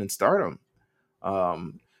Japan and Stardom.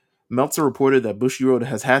 Meltzer reported that Bushiroad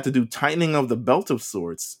has had to do tightening of the belt of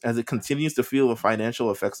sorts as it continues to feel the financial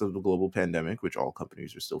effects of the global pandemic, which all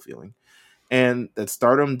companies are still feeling, and that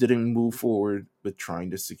Stardom didn't move forward with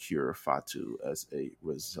trying to secure Fatu as a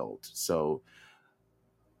result. So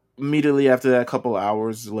immediately after that, a couple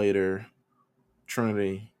hours later,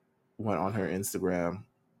 Trinity went on her Instagram,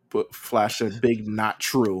 flashed a big "not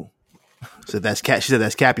true." So that's Cap. She said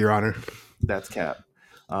that's Cap, Your Honor. That's Cap.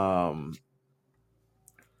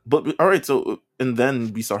 But all right, so and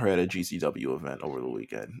then we saw her at a GCW event over the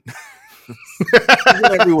weekend. She's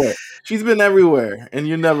been everywhere. She's been everywhere, and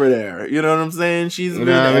you're never there. You know what I'm saying? She's been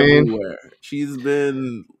everywhere. She's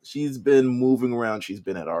been moving around. She's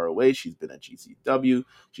been at ROH. She's been at GCW.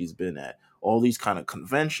 She's been at all these kind of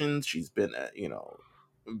conventions. She's been at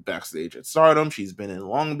backstage at Stardom. She's been in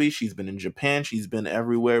Long Beach. She's been in Japan. She's been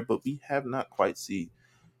everywhere, but we have not quite seen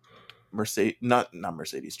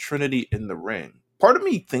Trinity in the ring. Part of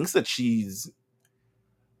me thinks that she's.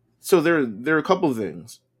 So there are a couple of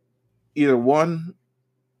things. Either one,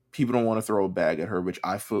 people don't want to throw a bag at her, which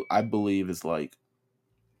I believe is like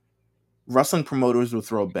wrestling promoters will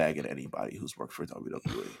throw a bag at anybody who's worked for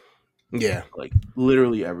WWE. Yeah, like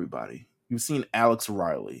literally everybody. You've seen Alex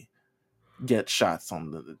Riley get shots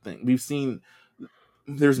on the thing. We've seen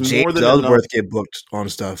there's more James than enough, Ellsworth get booked on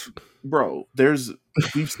stuff. bro.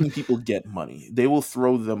 We've seen people get money. They will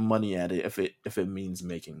throw the money at it if it means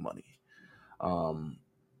making money.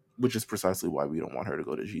 Which is precisely why we don't want her to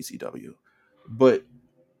go to GCW. But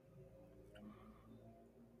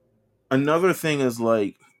another thing is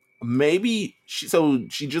like maybe she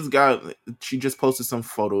just posted some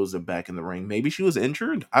photos of back in the ring. Maybe she was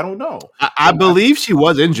injured. I don't know. I believe she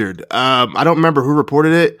was injured. I don't remember who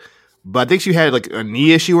reported it, but I think she had like a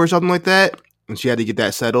knee issue or something like that, and she had to get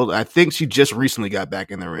that settled. I think she just recently got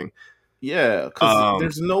back in the ring. Yeah, because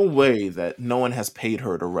there's no way that no one has paid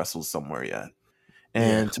her to wrestle somewhere yet.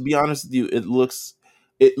 And to be honest with you, it looks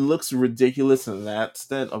ridiculous in that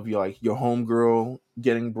extent of your homegirl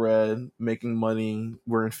getting bread, making money,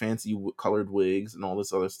 wearing fancy colored wigs and all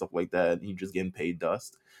this other stuff like that, and you just getting paid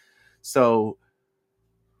dust. So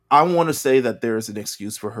I want to say that there is an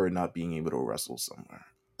excuse for her not being able to wrestle somewhere.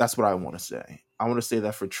 That's what I want to say. I want to say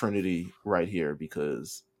that for Trinity right here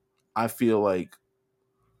because I feel like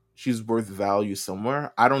she's worth value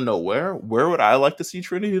somewhere. I don't know where. Where would I like to see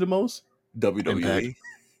Trinity the most? WWE.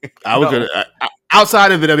 I was gonna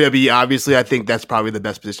outside of the WWE. Obviously, I think that's probably the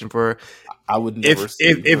best position for her. I would never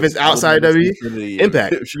if it's outside of WWE,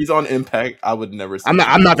 Impact. If she's on Impact, I would never see I'm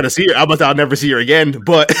not gonna see her. I'll never see her again.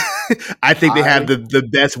 But I think they have the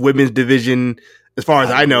best women's division as far as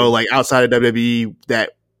I know, like outside of WWE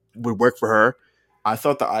that would work for her. I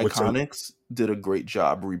thought the Iconics did a great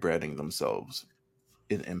job rebranding themselves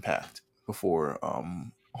in Impact before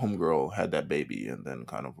Homegirl had that baby and then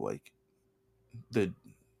kind of like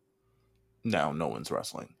now no one's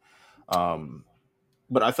wrestling.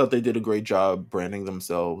 But I thought they did a great job branding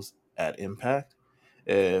themselves at Impact.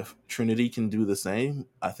 If Trinity can do the same,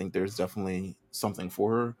 I think there's definitely something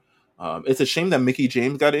for her. It's a shame that Mickie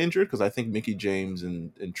James got injured because I think Mickie James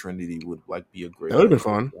and Trinity would like be a great. That would have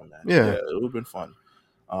been fun. Yeah, it would have been fun.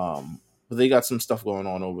 But they got some stuff going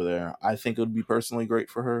on over there. I think it would be personally great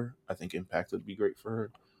for her. I think Impact would be great for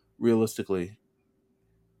her. Realistically,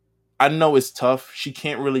 I know it's tough. She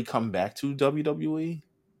can't really come back to WWE.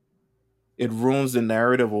 It ruins the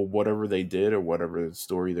narrative of whatever they did or whatever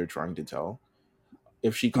story they're trying to tell.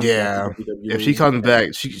 If she comes back to WWE, if she comes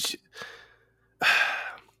back, she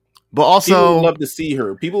but also people would love to see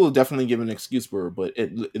her. People will definitely give an excuse for her, but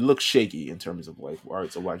it looks shaky in terms of like, all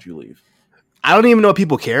right, so why'd you leave? I don't even know if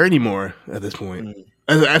people care anymore at this point.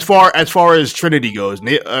 As far as Trinity goes,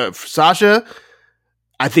 Sasha,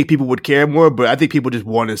 I think people would care more, but I think people just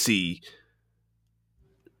want to see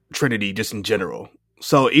Trinity just in general.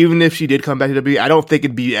 So even if she did come back to WWE, I don't think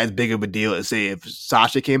it'd be as big of a deal as say if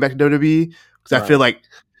Sasha came back to WWE because I feel like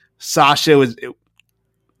Sasha was.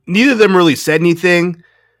 Neither of them really said anything,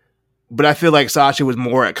 but I feel like Sasha was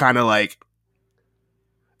more kind of like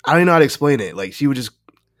I don't know how to explain it. Like she was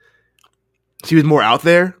more out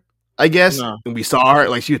there, I guess. No. And we saw her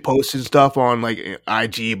like she was posting stuff on like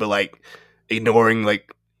IG, but like ignoring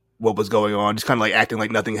like what was going on, just kind of like acting like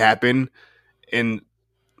nothing happened. And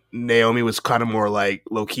Naomi was kind of more like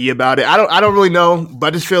low key about it. I don't really know, but I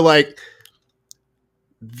just feel like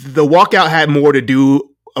the walkout had more to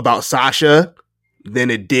do about Sasha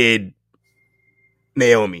than it did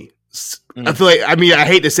Naomi. I feel like, I mean, I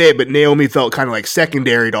hate to say it, but Naomi felt kind of like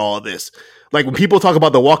secondary to all of this. Like when people talk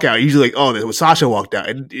about the walkout, usually like, oh, it was Sasha walked out.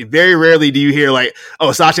 And very rarely do you hear like,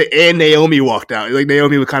 oh, Sasha and Naomi walked out. Like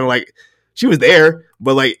Naomi was kind of like, she was there,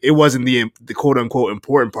 but like it wasn't the quote unquote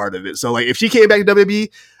important part of it. So like if she came back to WWE,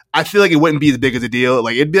 I feel like it wouldn't be as big as a deal.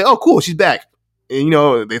 Like it'd be like, oh, cool, she's back. And you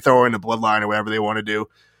know, they throw her in the bloodline or whatever they want to do.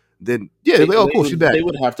 Then yeah, they're like, oh, cool, she's back. They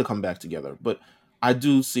would have to come back together. But I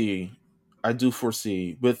do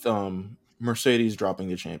foresee with Mercedes dropping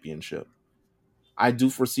the championship. I do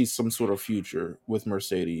foresee some sort of future with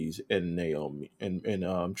Mercedes and Naomi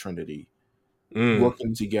and Trinity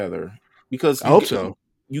working together because I hope so.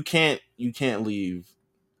 You can't leave.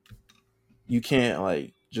 You can't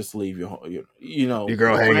like just leave your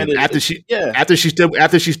girl hanging after she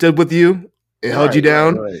stood with you and held you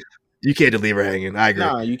down. Right. You can't just leave her hanging. I agree.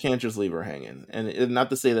 Nah, you can't just leave her hanging. And not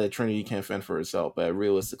to say that Trinity can't fend for herself, but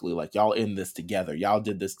realistically, like y'all in this together. Y'all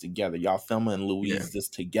did this together. Y'all Thelma and Louise this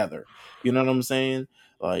together. You know what I'm saying?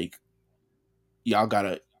 Like they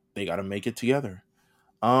gotta make it together.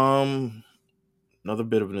 Another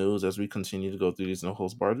bit of news as we continue to go through these no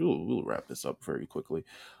holds barred. We'll wrap this up very quickly.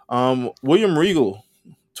 William Regal,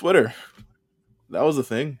 Twitter. That was a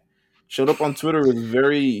thing. Showed up on Twitter with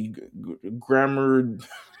very grammared.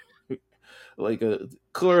 Like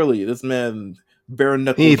clearly, this man bare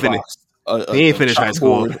knuckle. He ain't finished high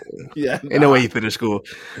school. Yeah, ain't no way he finished school.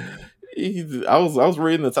 I was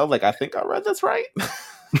reading this. I was like, I think I read this right.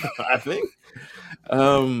 I think.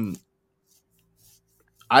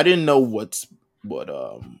 I didn't know what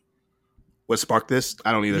sparked this?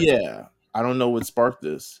 I don't either. yeah, I don't know what sparked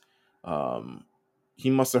this. Um, he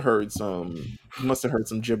must have heard some. He must have heard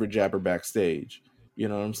some jibber jabber backstage. You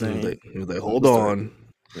know what I'm saying? He was like, hold Must have- on.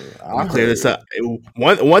 yeah, Let me I clear this heard.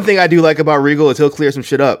 up. One thing I do like about Regal is he'll clear some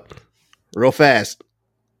shit up real fast.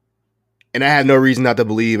 And I have no reason not to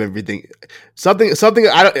believe everything. Something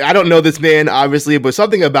I don't know this man, obviously, but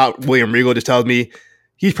something about William Regal just tells me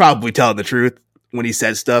he's probably telling the truth when he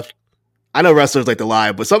says stuff. I know wrestlers like to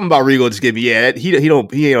lie, but something about Regal just give me, he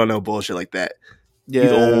ain't no bullshit like that. Yeah,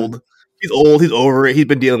 He's old. He's over it. He's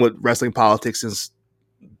been dealing with wrestling politics since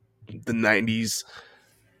the 90s.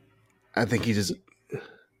 I think he just...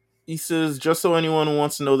 He says, just so anyone who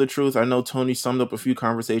wants to know the truth, I know Tony summed up a few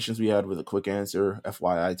conversations we had with a quick answer.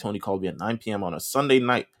 FYI, Tony called me at 9 p.m. on a Sunday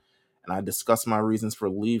night, and I discussed my reasons for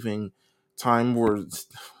leaving. Time were...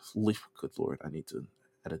 Good Lord, I need to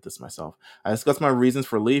edit this myself. I discussed my reasons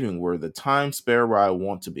for leaving were the time spare where I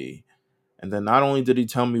want to be. And then not only did he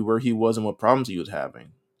tell me where he was and what problems he was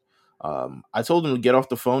having, I told him to get off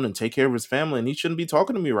the phone and take care of his family, and he shouldn't be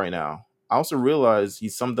talking to me right now. I also realized he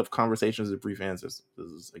summed up conversations with brief answers. This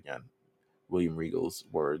is, again, William Regal's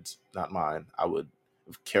words, not mine. I would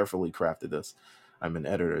have carefully crafted this. I'm an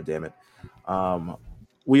editor, damn it.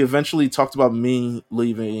 We eventually talked about me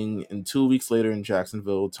leaving, and 2 weeks later in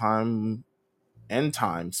Jacksonville, time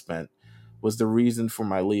spent was the reason for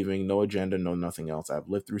my leaving. No agenda, no nothing else. I've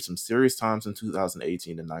lived through some serious times in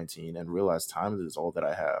 2018 and 19 and realized time is all that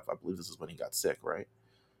I have. I believe this is when he got sick, right?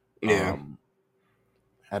 Yeah.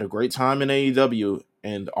 Had a great time in AEW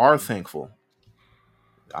and are thankful.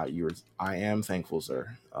 I am thankful,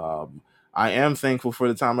 sir. I am thankful for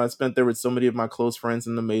the time I spent there with so many of my close friends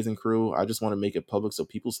and amazing crew. I just want to make it public so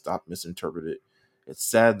people stop misinterpreting it. It's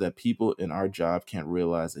sad that people in our job can't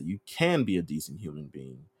realize that you can be a decent human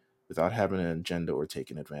being without having an agenda or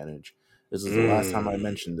taking advantage. This is the last time I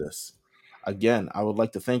mentioned this. Again, I would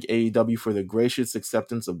like to thank AEW for the gracious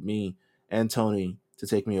acceptance of me and Tony to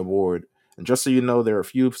take me aboard. And just so you know, there are a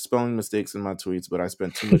few spelling mistakes in my tweets, but I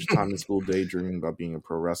spent too much time in school daydreaming about being a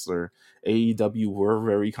pro wrestler. AEW were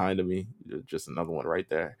very kind to me. Just another one right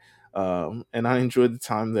there. And I enjoyed the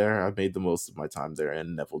time there. I made the most of my time there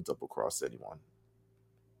and never double-crossed anyone.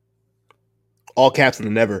 All caps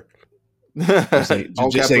and never. Just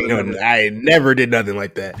saying, I never did nothing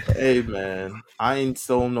like that. Hey, man, I ain't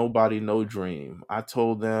sold nobody no dream. I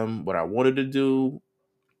told them what I wanted to do.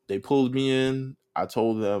 They pulled me in. I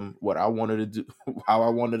told them what I wanted to do, how I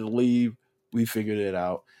wanted to leave. We figured it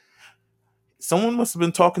out. Someone must have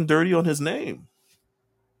been talking dirty on his name.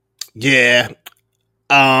 Yeah.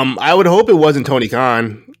 I would hope it wasn't Tony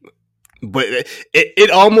Khan, but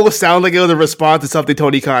it almost sounded like it was a response to something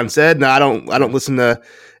Tony Khan said. Now I don't listen to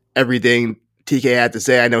everything TK had to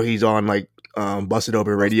say. I know he's on like Busted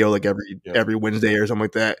Open Radio like every Wednesday or something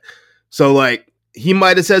like that. So like he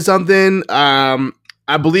might have said something.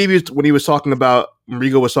 I believe when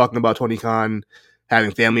Regal was talking about Tony Khan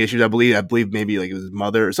having family issues. I believe maybe like it was his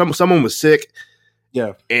mother or someone was sick.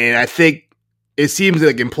 Yeah, and I think it seems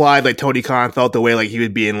like implied like Tony Khan felt the way like he was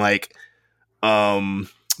being like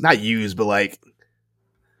not used but like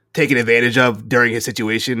taken advantage of during his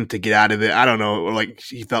situation to get out of it. I don't know, or like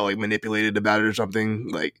he felt like manipulated about it or something,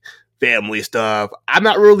 like family stuff. I'm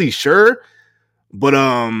not really sure, but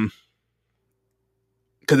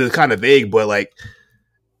because it's kind of vague. But like,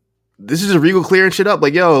 this is a Regal clearing shit up.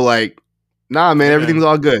 Like, yo, like, nah, man, everything's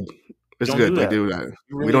all good. It's good. Like, dude,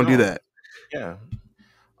 we don't do that. Yeah.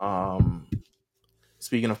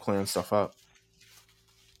 Speaking of clearing stuff up,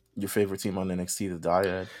 your favorite team on NXT, the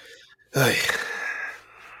Dyad.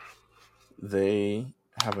 They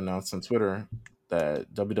have announced on Twitter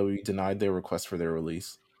that WWE denied their request for their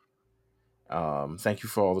release. Thank you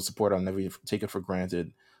for all the support. I'll never take it for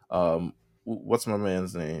granted. What's my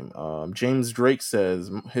man's name? James Drake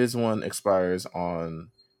says his one expires on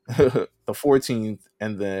the 14th,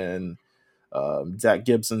 and then Zach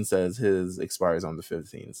Gibson says his expires on the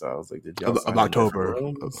 15th. So I was like, did y'all sign of October?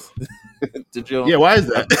 Did you? Yeah, why is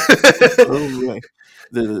that?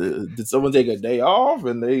 Did someone take a day off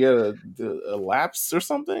and they get a lapse or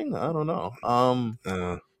something? I don't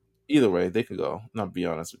know. Either way, they could go. Not be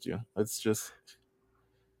honest with you. It's just,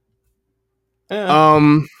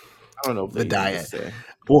 I don't know if the Dyad.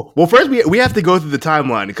 Well, first we have to go through the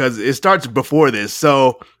timeline because it starts before this.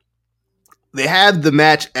 So they had the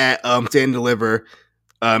match at Stand and Deliver.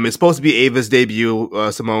 It's supposed to be Ava's debut.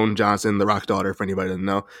 Simone Johnson, the Rock's daughter, for anybody who doesn't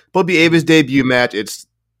know. It's supposed to be Ava's debut match. It's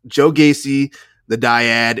Joe Gacy, the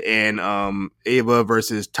Dyad, and Ava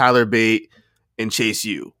versus Tyler Bate and Chase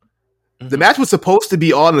U. Mm-hmm. The match was supposed to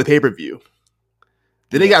be on the pay-per-view.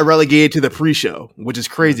 Then they got relegated to the pre-show, which is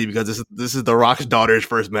crazy because this is The Rock's daughter's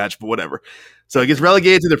first match, but whatever. So it gets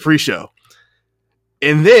relegated to the pre-show.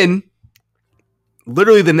 And then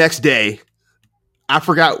literally the next day, I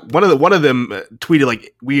forgot one of them tweeted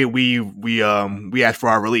like we asked for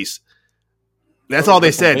our release. That's all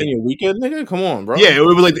they said. Weekend, nigga? Come on, bro. Yeah, it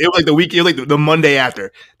was like the week, like the Monday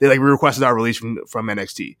after. They like we requested our release from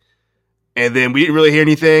NXT. And then we didn't really hear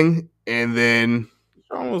anything, and then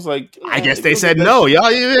was like, I guess they said no,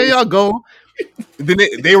 y'all go. Then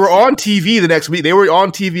they were on TV the next week. They were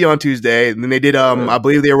on TV on Tuesday, and then they did. I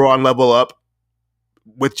believe they were on Level Up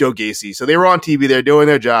with Joe Gacy, so they were on TV. They're doing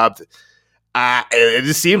their job. It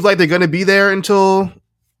just seems like they're going to be there until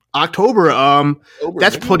October.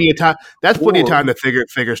 That's plenty of time. That's plenty of time to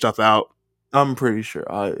figure stuff out. I'm pretty sure.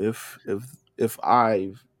 If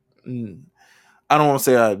I don't want to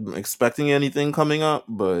say I'm expecting anything coming up,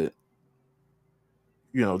 but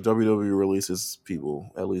WWE releases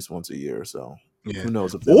people at least once a year, so who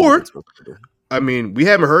knows if I mean, we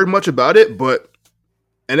haven't heard much about it, but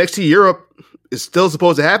NXT Europe is still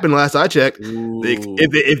supposed to happen. Last I checked,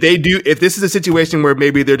 if this is a situation where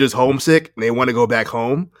maybe they're just homesick and they want to go back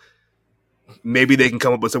home, maybe they can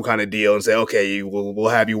come up with some kind of deal and say, okay, we'll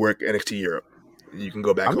have you work NXT Europe. You can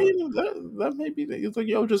go back home. Mean, that may be. It's like,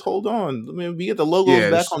 yo, just hold on. I mean, we get the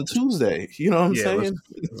logos back on Tuesday. You know what I'm saying?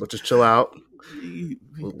 Let's just chill out. We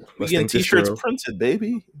get t-shirts printed,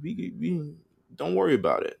 baby. We don't worry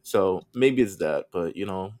about it. So maybe it's that, but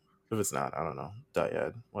if it's not, I don't know.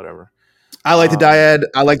 Dyad, whatever. I like the Dyad.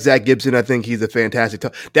 I like Zach Gibson. I think he's a fantastic.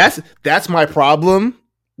 That's my problem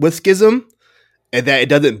with Schism, and that it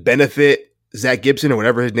doesn't benefit Zach Gibson or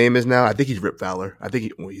whatever his name is now. I think he's Rip Fowler. I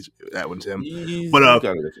think that one's him. He's got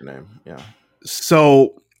a different name. Yeah.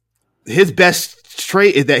 So his best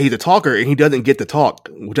trait is that he's a talker and he doesn't get to talk,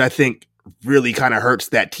 which I think really kind of hurts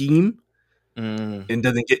that team. And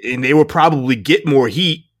they will probably get more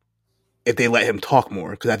heat if they let him talk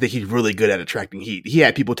more, because I think he's really good at attracting heat. He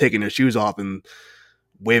had people taking their shoes off and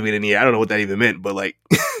waving in the air. I don't know what that even meant, but like,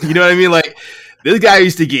 you know what I mean? Like, this guy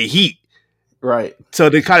used to get heat. Right. So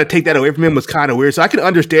to kind of take that away from him was kind of weird. So I can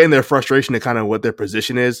understand their frustration and kind of what their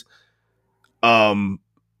position is. But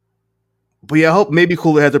yeah, I hope maybe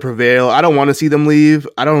Cooler has to prevail. I don't want to see them leave.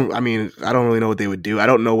 I don't really know what they would do. I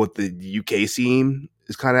don't know what the UK scene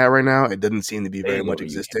is kind of at right now. It doesn't seem to be very much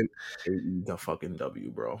existent. The fucking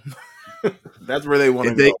W, bro. That's where they want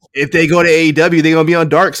to go. If they go to AEW, they're going to be on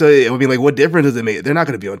Dark. So it would be like, what difference does it make? They're not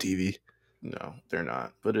going to be on TV. No, they're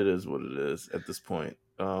not. But it is what it is at this point.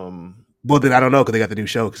 Well, then I don't know because they got the new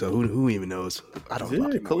show. So who even knows? I don't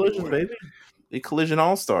know. Collision, baby. The Collision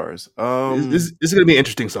All-Stars. This is going to be an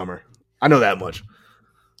interesting summer. I know that much.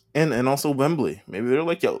 And also Wembley. Maybe they're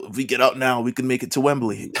like, yo, if we get out now, we can make it to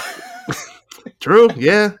Wembley. True,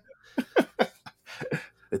 yeah.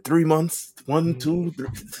 3 months, 1, 2, 3.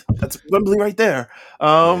 That's Wembley right there.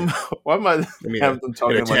 Why am I having them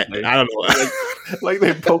talking like I don't know, like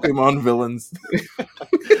they're Pokemon villains?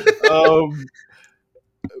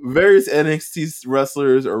 Various NXT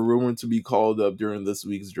wrestlers are rumored to be called up during this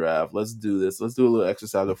week's draft. Let's do this. Let's do a little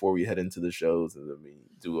exercise before we head into the shows and then we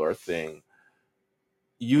do our thing.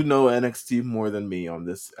 You know NXT more than me on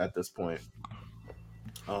this at this point.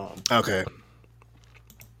 Okay.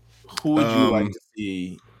 Who would you like to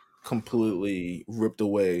see completely ripped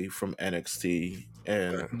away from NXT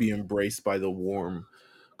and be embraced by the warm,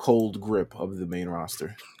 cold grip of the main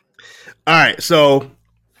roster? All right, so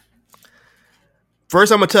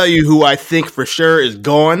first I'm going to tell you who I think for sure is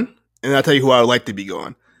gone, and I'll tell you who I would like to be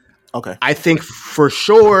gone. Okay. I think for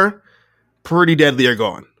sure Pretty Deadly are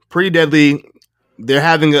gone. Pretty Deadly, they're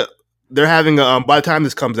having a by the time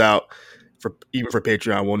this comes out, even for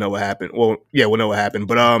Patreon, we'll know what happened. Well, yeah, we'll know what happened,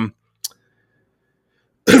 but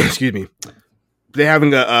excuse me. They're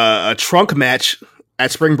having a trunk match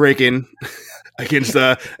at Spring Breakin' against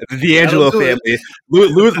the D'Angelo family.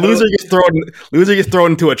 Loser gets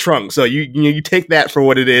thrown into a trunk. So you take that for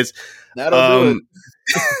what it is. That'll do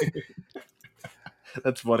it.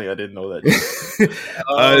 That's funny. I didn't know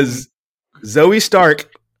that. Zoe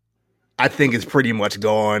Stark, I think, is pretty much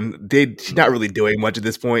gone. She's not really doing much at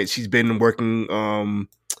this point. She's been working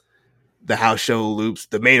the house show loops,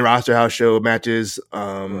 the main roster house show matches.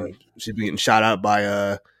 Right. She's been getting shot out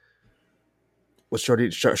by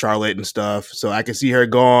Charlotte and stuff. So I can see her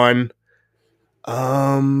gone.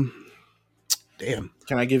 Damn.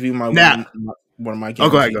 Can I give you my one of my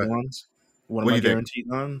guaranteed ones? One of my guaranteed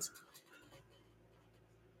ones?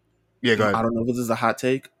 Yeah, go ahead. I don't know if this is a hot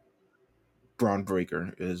take. Braun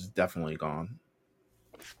Breaker is definitely gone.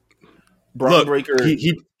 Braun Breaker,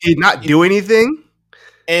 he did not do anything,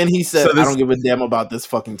 and he said, "I don't give a damn about this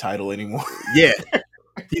fucking title anymore." Yeah,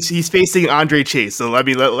 He's facing Andre Chase, so I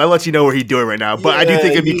mean, I'll let you know where he's doing right now. But Yeah, I do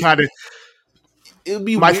think it'd be kind of. It'd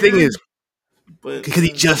be My weird, thing is but because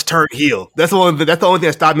he just turned heel. That's the only thing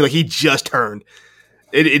that stopped me. Like he just turned.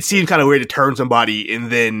 It seemed kind of weird to turn somebody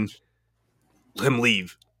and then him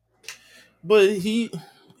leave. But he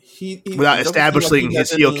without it doesn't seem like establishing he has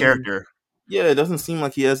his heel any. character. Yeah, it doesn't seem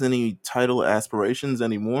like he has any title aspirations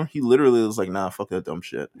anymore. He literally was like, "Nah, fuck that dumb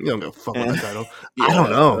shit." You don't go fuck with that title. Yeah, I don't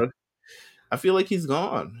know. I feel like he's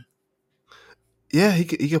gone. Yeah, he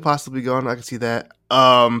could possibly go on. I can see that.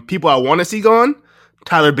 People I want to see gone.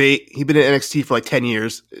 Tyler Bate. He's been in NXT for like 10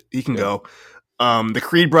 years. He can go. The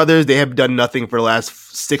Creed brothers. They have done nothing for the last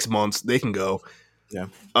 6 months. They can go. Yeah.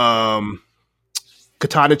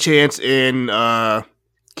 Katana Chance and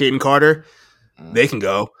Kaden Carter. They can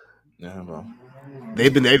go. Yeah, well.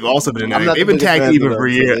 They've also been in. They've been tag teaming for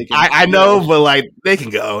years. So I know, but like they can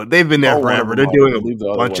go. They've been there forever. They're doing a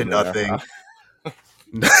bunch of nothing.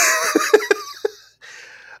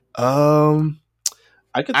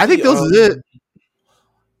 I think those is it.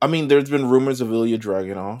 I mean, there's been rumors of Ilya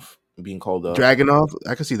Dragunov being called up. Dragunov,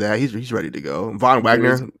 I can see that. He's ready to go. Von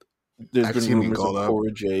Wagner. There's been rumors of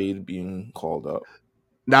Cora Jade being called up.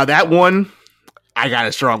 Now that one, I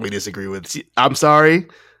gotta strongly disagree with. I'm sorry.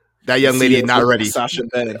 That young lady is not ready. Sasha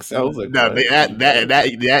Banks. I was like, no,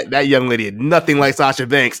 that young lady is nothing like Sasha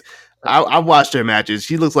Banks. I've watched her matches.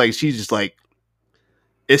 She looks like she's just like.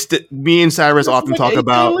 Me and Cyrus often talk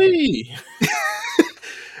about.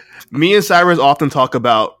 Me and Cyrus often talk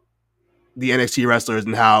about the NXT wrestlers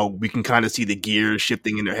and how we can kind of see the gears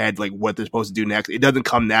shifting in their head, like what they're supposed to do next. It doesn't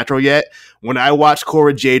come natural yet. When I watch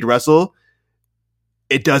Cora Jade wrestle,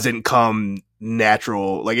 it doesn't come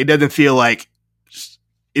natural. Like it doesn't feel like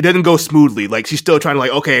it doesn't go smoothly. Like she's still trying to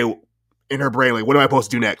like, okay, in her brain, like what am I supposed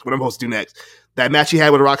to do next? What am I supposed to do next? That match she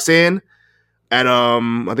had with Roxanne at I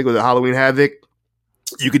think it was a Halloween Havoc.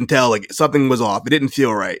 You can tell like something was off. It didn't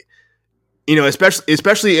feel right. You know,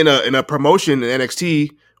 especially in a promotion in NXT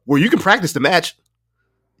where you can practice the match.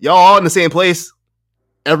 Y'all all in the same place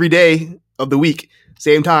every day of the week,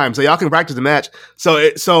 same time, so y'all can practice the match.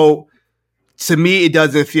 So to me, it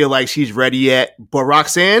doesn't feel like she's ready yet. But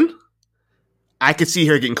Roxanne, I could see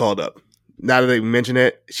her getting called up. Now that they mention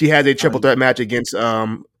it, she has a triple threat match against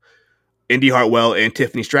Indy Hartwell and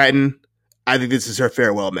Tiffany Stratton. I think this is her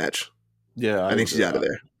farewell match. Yeah, I think she's out of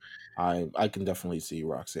there. I can definitely see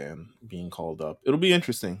Roxanne being called up. It'll be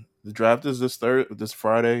interesting. The draft is this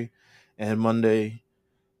Friday and Monday.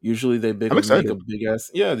 Usually they make a big ass.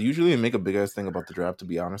 Yeah, usually they make a big ass thing about the draft. To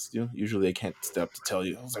be honest with you, usually they can't step to tell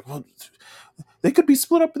you. I was like, well, they could be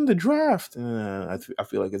split up in the draft. I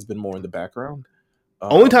feel like it's been more in the background.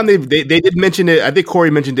 Only time they did mention it. I think Corey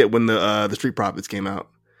mentioned it when the Street Profits came out.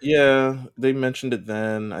 Yeah, they mentioned it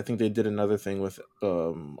then. I think they did another thing with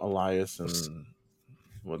Elias and.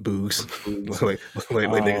 Boogs. like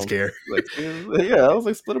niggas care. Yeah, I was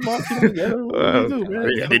like, split them off, keep them together. What do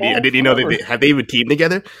you do, man? I didn't know have they even teamed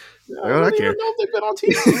together? Yeah, I don't care. Know if they've been on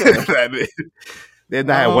teams together. They've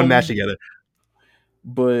not had one match together.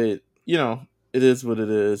 But you know, it is what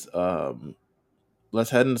it is.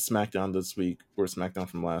 Let's head into SmackDown this week, or SmackDown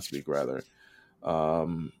from last week, rather.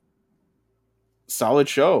 Solid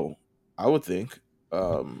show, I would think.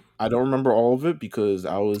 I don't remember all of it because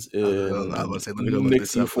I was in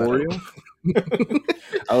Nick's Euphoria.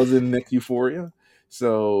 I was in Nick Euphoria.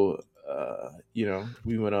 So, you know,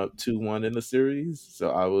 we went up 2-1 in the series.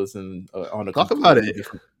 So I was in on a talk about it.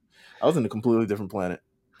 I was in a completely different planet.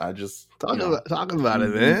 I just talk about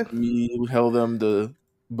it, man. We held them to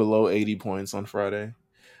below 80 points on Friday.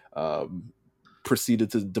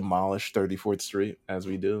 Proceeded to demolish 34th Street as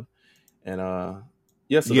we do, and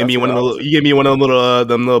yeah, so you gave me one of the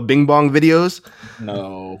them little Bing Bong videos.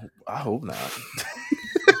 No, I hope not.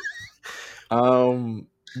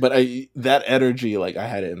 But that energy, like I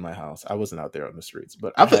had it in my house. I wasn't out there on the streets,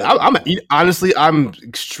 but I'm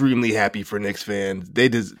extremely happy for Knicks fans.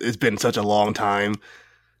 It's been such a long time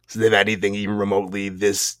since they've had anything even remotely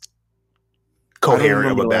this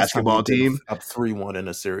coherent of a basketball team. Up 3-1 in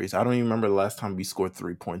a series. I don't even remember the last time we scored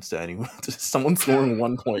 3 points to anyone. Someone scoring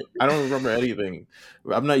 1 point. I don't remember anything.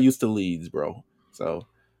 I'm not used to leads, bro. So,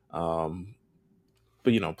 but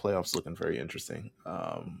you know, playoffs looking very interesting.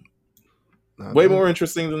 Way more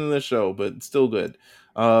interesting than this show, but still good.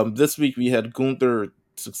 This week we had Gunther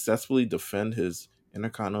successfully defend his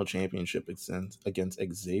Intercontinental Championship against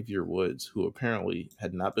Xavier Woods, who apparently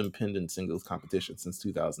had not been pinned in singles competition since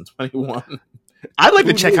 2021. I'd like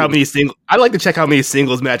to check how many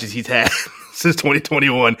singles matches he's had since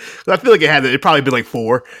 2021. I feel like it probably been like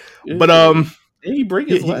 4. But did he break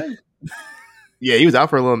his leg? Yeah, he was out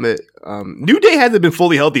for a little bit. New Day hasn't been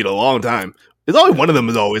fully healthy in a long time. There's always one of them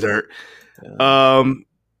is always hurt.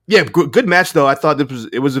 Good match though. I thought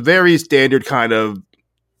it was a very standard kind of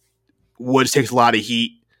Woods takes a lot of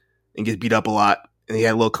heat and gets beat up a lot, and he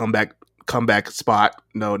had a little comeback spot.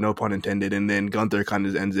 No pun intended. And then Gunther kind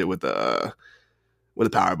of ends it with a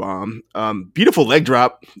power bomb. Beautiful leg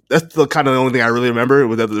drop. That's the kind of the only thing I really remember.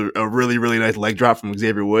 Was a really really nice leg drop from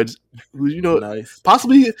Xavier Woods, who's nice.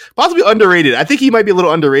 possibly underrated. I think he might be a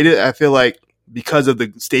little underrated. I feel like because of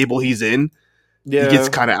the stable he's in, he gets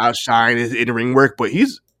kind of outshined his in-ring work, but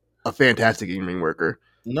he's a fantastic in-ring worker.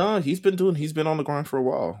 No, he's been on the grind for a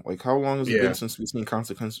while. Like, how long has it been since we've seen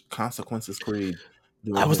Consequences Creed?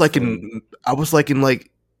 I was like in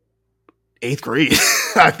 8th grade.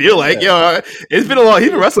 I feel like, it's been a long.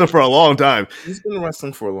 He's been wrestling for a long time. He's been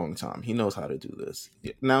wrestling for a long time. He knows how to do this.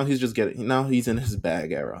 Now he's just now he's in his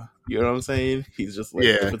bag era. You know what I'm saying? He's just like,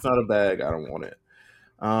 if it's not a bag, I don't want it.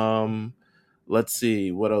 Let's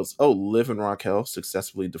see what else. Oh, Liv and Raquel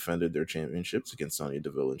successfully defended their championships against Sonya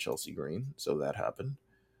Deville and Chelsea Green. So that happened.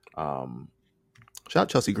 Shout out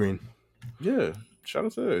Chelsea Green. Yeah, shout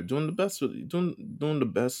out to her. Doing the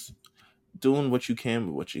best doing what you can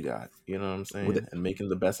with what you got. You know what I'm saying? And making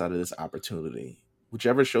the best out of this opportunity.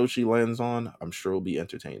 Whichever show she lands on, I'm sure will be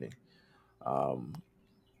entertaining. And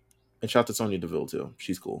shout out to Sonya Deville too.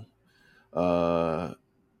 She's cool.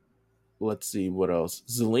 Let's see what else.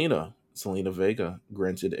 Zelina Vega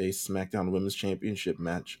granted a SmackDown Women's Championship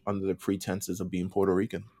match under the pretenses of being Puerto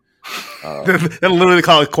Rican. That'll literally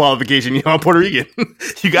call it qualification. I'm Puerto Rican.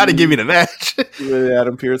 You got to give me the match.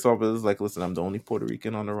 Adam Pearce is like, listen, I'm the only Puerto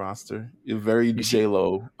Rican on the roster. You're very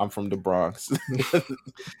J-Lo. I'm from the Bronx.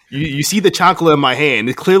 you see the chancla in my hand.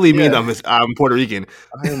 It clearly means I'm Puerto Rican.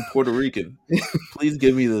 I am Puerto Rican. Please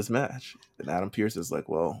give me this match. And Adam Pearce is like,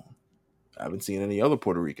 well, I haven't seen any other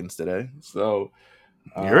Puerto Ricans today. So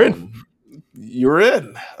you're in. You're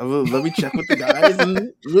in. Let me check with the guys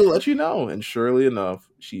and we'll let you know. And surely enough,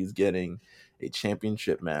 she's getting a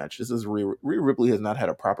championship match. This is Rhea Ripley has not had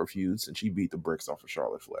a proper feud since she beat the bricks off of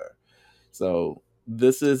Charlotte Flair. So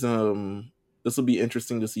this is this will be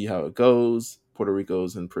interesting to see how it goes. Puerto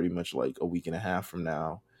Rico's in pretty much like a week and a half from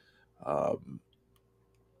now.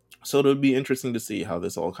 So it'll be interesting to see how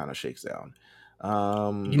this all kind of shakes down.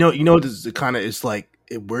 This is kind of, it's like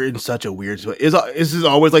we're in such a weird spot. Is this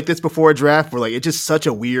always like this before a draft? We're like, it's just such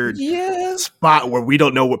a weird spot where we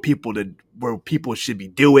don't know what people should be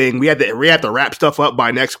doing. We have to wrap stuff up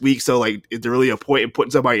by next week. So like, is there really a point in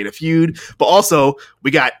putting somebody in a feud? But also,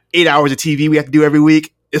 we got 8 hours of TV we have to do every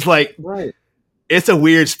week. It's like, it's a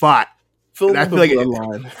weird spot. I feel like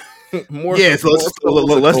bloodline. Let's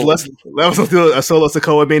do a Solo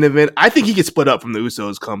Sikoa main event. I think he gets split up from the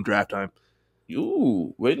Usos come draft time.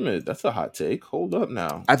 Ooh, wait a minute. That's a hot take. Hold up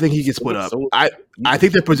now. I think he gets split up. I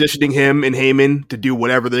think they're positioning him and Heyman to do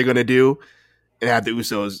whatever they're going to do and have the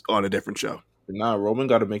Usos on a different show. Nah, Roman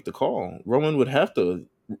got to make the call. Roman would have to.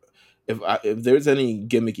 If there's any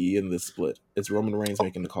gimmicky in this split, it's Roman Reigns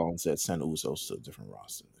making the call and said, send Usos to a different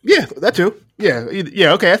roster. Yeah, that too. Yeah,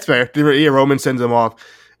 okay, that's fair. Yeah, Roman sends them off.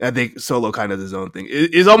 I think Solo kind of does his own thing.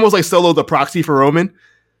 It's almost like Solo the proxy for Roman.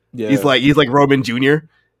 Yeah. He's like Roman Jr.,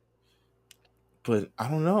 but I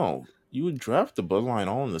don't know. You would draft the Bloodline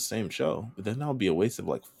all in the same show, but then that would be a waste of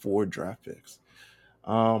like 4 draft picks.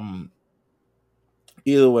 Either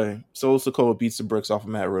way, Solo Sikoa beats the bricks off of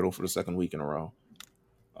Matt Riddle for the second week in a row.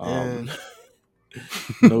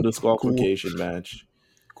 No disqualification match.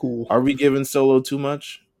 Cool. Are we giving Solo too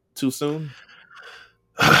much too soon?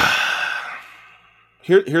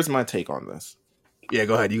 Here's my take on this. Yeah,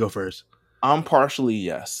 go ahead. You go first. I'm partially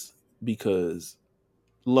yes, because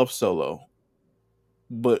love Solo,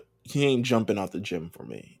 but he ain't jumping out the gym for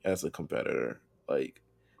me as a competitor. Like,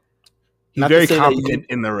 he's very competent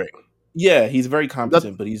in the ring. Yeah, he's very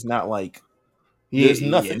competent, but he's not like there's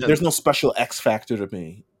nothing. There's no special X factor to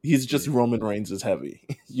me. He's just Roman Reigns is heavy.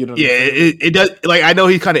 You know? It does. Like, I know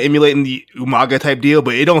he's kind of emulating the Umaga type deal,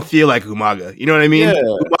 but it don't feel like Umaga. You know what I mean? Yeah.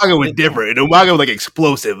 Umaga was different. Umaga was like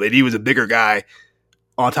explosive, and he was a bigger guy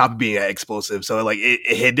on top of being explosive. So like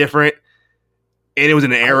it hit different, and it was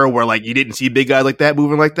in an era where like you didn't see big guys like that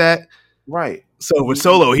moving like that. Right. So with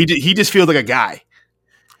Solo, he just feels like a guy.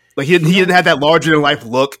 Like he didn't have that larger than life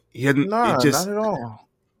look. He hadn't. Not at all.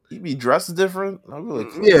 He'd be dressed different. I'd be like,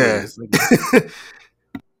 yeah.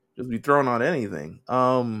 Just be thrown on anything.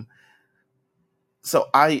 So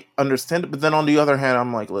I understand it, but then on the other hand,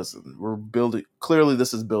 I'm like, listen, we're building. Clearly,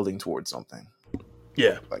 this is building towards something.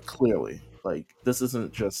 Yeah, like clearly, like this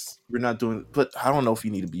isn't just we're not doing. But I don't know if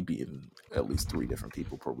you need to be beating at least 3 different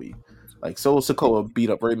people per week. Like Solo Sikoa beat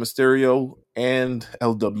up Rey Mysterio and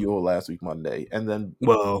LWO last week Monday, and then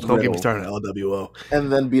Well, don't get me Riddle, started on LWO.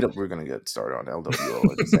 and then beat up. We're gonna get started on LWO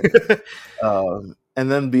in a second. And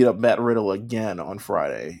then beat up Matt Riddle again on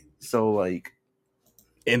Friday. So like,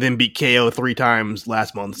 and then beat KO 3 times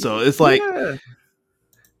last month. So it's like,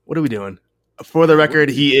 what are we doing? For the record,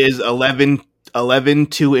 he is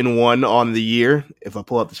 11-2-1 on the year. If I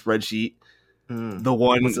pull up the spreadsheet, the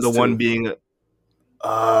one being,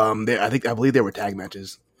 I believe there were tag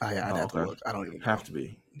matches. I have to look. I don't even have to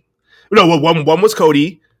be. No, one was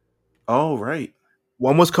Cody. Oh right,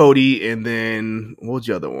 one was Cody, and then what was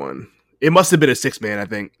the other one? It must have been a 6-man, I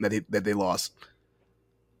think, that they lost,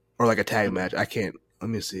 or like a tag match. I can't.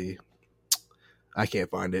 Let me see. I can't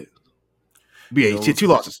find it. But yeah, 2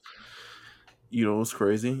 losses. You know what's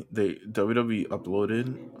crazy? WWE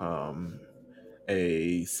uploaded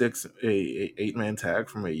a 8-man tag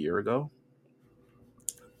from a year ago.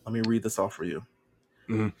 Let me read this off for you.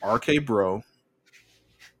 Mm-hmm. RK Bro,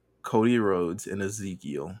 Cody Rhodes, and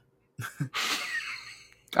Ezekiel.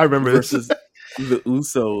 I remember versus the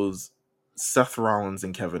Usos, Seth Rollins,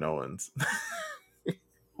 and Kevin Owens.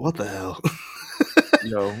 What the hell?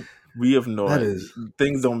 We have no idea.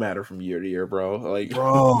 Things don't matter from year to year, bro. Like,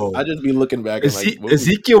 bro, I just be looking back and like,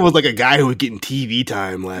 Ezekiel was like a guy who was getting TV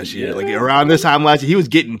time last year. Like around this time last year, he was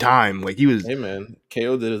getting time. Like he was. Hey man,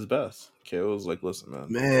 KO did his best. KO was like, listen,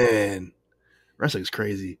 man, wrestling's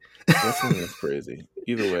crazy. Wrestling is crazy.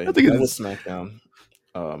 Either way, I think it's SmackDown.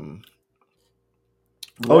 Raw.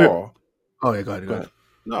 Oh yeah, go ahead.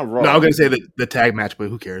 No, Raw. No, I'm gonna say the tag match, but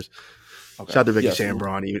who cares? Okay. Shout out to Ricochet and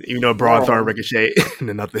Braun, even though Braun throwing Ricochet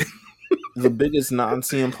into nothing. The biggest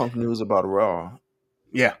non-CM Punk news about Raw,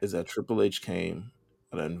 is that Triple H came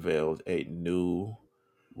and unveiled a new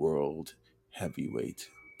World Heavyweight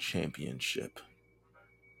Championship.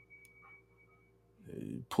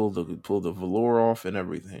 He pulled the velour off and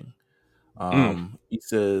everything. He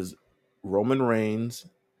says Roman Reigns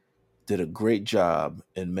did a great job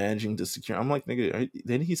in managing to secure. I'm like, nigga,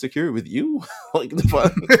 didn't he secure it with you? Like the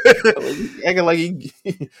fuck, acting like you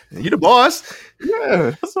the boss.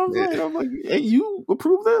 Yeah, that's what I'm saying. I'm like, hey, you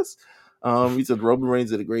approve this? He said Roman Reigns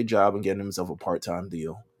did a great job in getting himself a part-time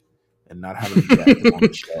deal and not having to be active on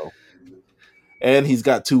the show. And he's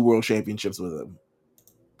got 2 world championships with him.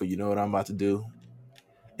 But you know what I'm about to do?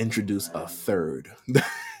 Introduce a third.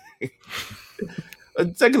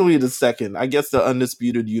 Technically the second. I guess the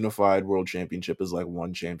undisputed unified world championship is like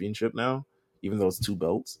 1 championship now, even though it's 2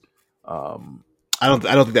 belts. I don't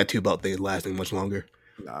think that 2-belt thing is lasting much longer.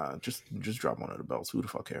 Nah, just drop one of the belts. Who the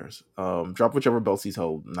fuck cares? Drop whichever belts he's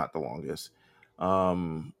held, not the longest.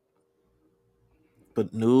 But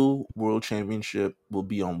new world championship will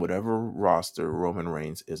be on whatever roster Roman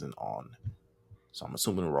Reigns isn't on. So I'm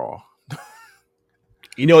assuming Raw.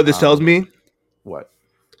 You know what this tells me? What?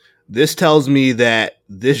 This tells me that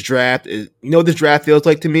this draft is, what this draft feels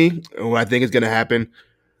like to me, and what I think is going to happen.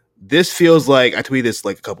 This feels like, I tweeted this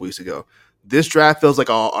like a couple weeks ago. This draft feels like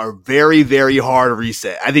a very, very hard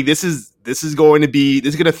reset. I think this is going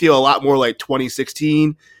to feel a lot more like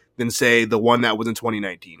 2016 than say the one that was in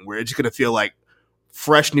 2019, where it's just going to feel like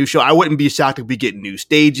fresh new show. I wouldn't be shocked if we get new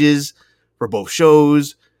stages for both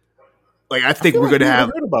shows. Like I think we're going to have.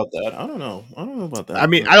 Heard about that? I don't know about that. I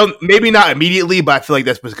mean, maybe not immediately, but I feel like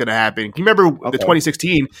that's what's going to happen. Can you remember the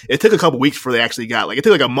 2016? It took a couple weeks before they actually got it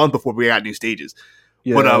took like a month before we got new stages.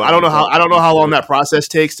 Yeah, but I don't know how long that process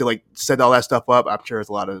takes to like set all that stuff up. I'm sure it's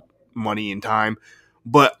a lot of money and time.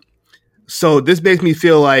 But so this makes me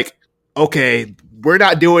feel like, okay, we're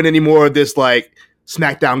not doing any more of this like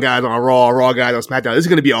SmackDown guys on Raw guys on SmackDown. This is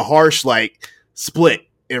going to be a harsh like split,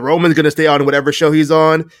 and Roman's going to stay on whatever show he's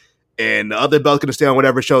on, and the other belt's going to stay on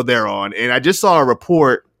whatever show they're on. And I just saw a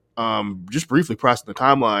report, just briefly crossing the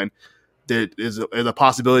timeline, that is a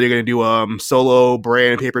possibility they're going to do solo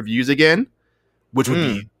brand pay-per-views again, which would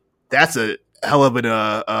be, that's a hell of an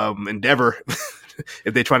endeavor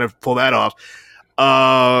if they're trying to pull that off.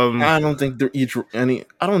 I don't think they're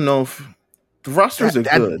I don't know if the rosters are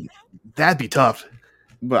good. That'd be tough.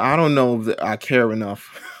 But I don't know that I care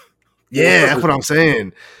enough. Yeah, that's what I'm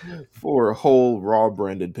saying. For a whole Raw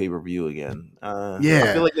branded pay-per-view again. I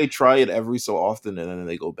feel like they try it every so often and then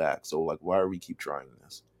they go back. So like, why are we keep trying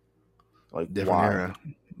this? Like, different why? era.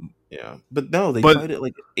 Yeah, but no, they tried it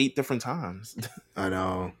like 8 different times. I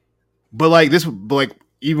know, but like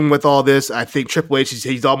even with all this, I think Triple H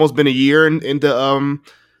he's almost been a year into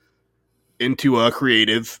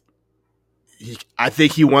creative. I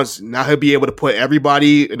think he wants now he'll be able to put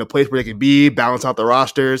everybody in a place where they can be, balance out the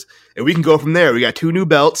rosters, and we can go from there. We got 2 new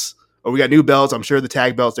belts, or we got new belts. I'm sure the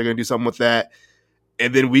tag belts they're going to do something with that,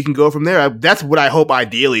 and then we can go from there. That's what I hope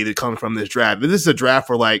ideally that comes from this draft. If this is a draft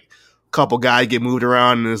where like a couple guys get moved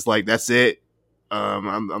around and it's like that's it,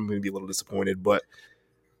 I'm going to be a little disappointed. But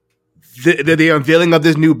the unveiling of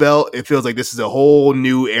this new belt, it feels like this is a whole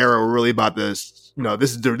new era. We're really about this.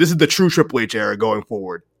 This is the true Triple H era going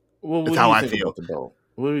forward. Well, That's how I feel about the belt.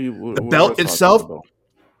 The belt itself,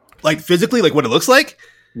 like physically, like what it looks like.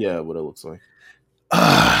 Yeah, what it looks like.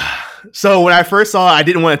 So when I first saw it, I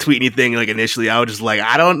didn't want to tweet anything like initially. I was just like,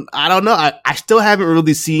 I don't know. I still haven't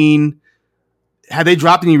really seen. Have they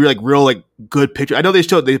dropped any real good picture? I know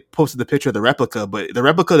they posted the picture of the replica, but the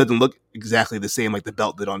replica doesn't look exactly the same like the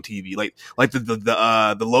belt did on TV. Like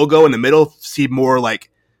the logo in the middle seemed more like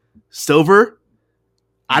silver.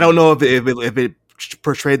 I don't know if it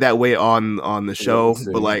portrayed that way on the show,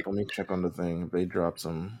 but like let me check on the thing. They dropped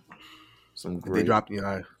some great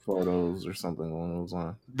photos or something along those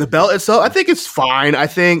lines. The belt itself, I think it's fine. I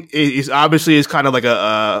think it's obviously kind of like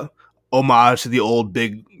a homage to the old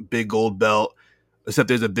big gold belt, except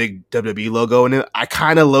there's a big WWE logo in it. I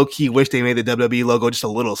kind of low key wish they made the WWE logo just a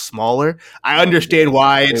little smaller. I understand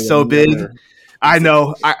why it's so big. I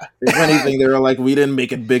know. If anything, they were like, we didn't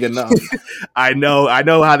make it big enough. I know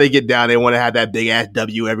how they get down. They want to have that big ass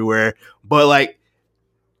W everywhere, but like,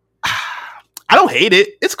 I don't hate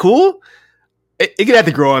it. It's cool. It could have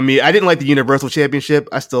to grow on me. I didn't like the Universal Championship.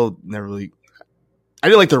 I still never really. I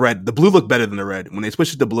didn't like the red. The blue looked better than the red. When they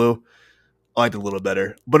switched it to blue, I liked it a little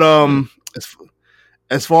better. But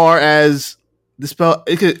as far as this belt,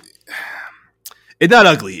 it's not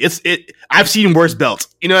ugly. I've seen worse belts.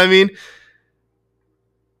 You know what I mean?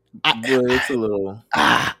 It's a little.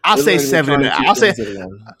 I'll say 7. I'll say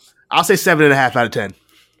 7.5 out of 10.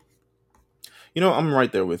 I'm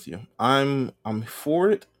right there with you. I'm for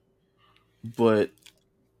it. But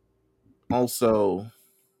also,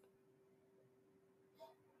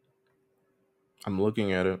 I'm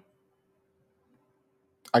looking at it.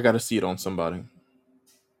 I got to see it on somebody.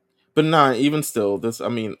 But nah, even still,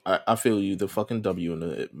 I feel you. The fucking W in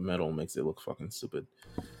the metal makes it look fucking stupid.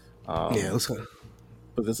 Yeah, let's go.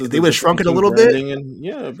 But this is they would have shrunk it a little bit.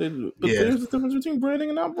 There's a difference between branding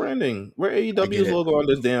and not branding. Where AEW's logo on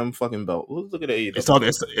this damn fucking belt? Let's look at AEW.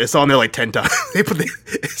 It's on there like 10 times.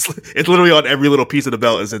 It's literally on every little piece of the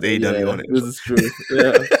belt. It says AEW on it. This is true.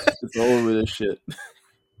 Yeah, it's all over this shit.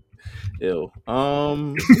 Ew.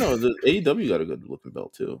 No, the AEW got a good looking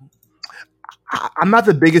belt too. I'm not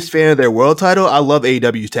the biggest fan of their world title. I love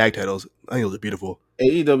AEW's tag titles. I think those are beautiful.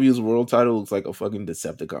 AEW's world title looks like a fucking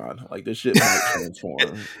Decepticon. Like this shit might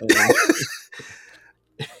transform.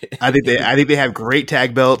 I think they have great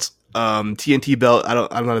tag belts. TNT belt.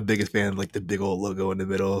 I'm not the biggest fan of like the big old logo in the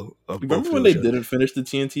middle. Remember when they didn't finish the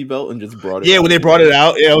TNT belt and just brought it? Yeah, when they brought it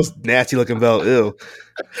out, it was nasty looking belt. Ew.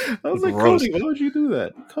 I was like, gross. Cody, why would you do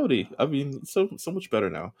that, Cody? I mean, so much better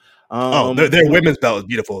now. Their women's belt is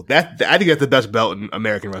beautiful. I think that's the best belt in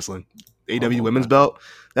American wrestling. AEW women's belt.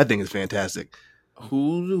 That thing is fantastic.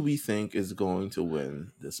 Who do we think is going to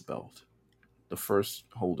win this belt? The first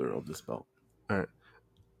holder of this belt. All right.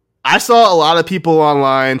 I saw a lot of people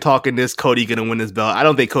online talking this Cody going to win this belt. I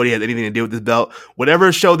don't think Cody has anything to do with this belt.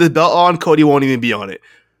 Whatever show this belt on, Cody won't even be on it.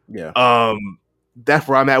 Yeah. That's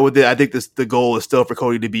where I'm at with it. I think the goal is still for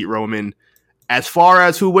Cody to beat Roman. As far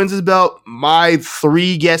as who wins this belt, my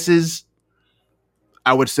 3 guesses,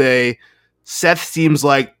 I would say Seth seems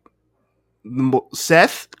like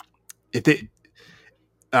Seth.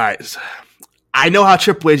 All right. I know how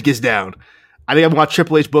Triple H gets down. I think I've watched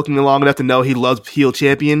Triple H booking long enough to know he loves heel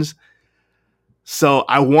champions. So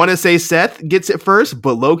I want to say Seth gets it first,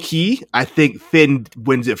 but low key, I think Finn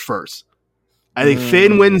wins it first. I think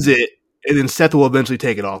Finn wins it, and then Seth will eventually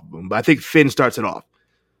take it off of him. But I think Finn starts it off.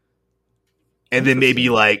 And then maybe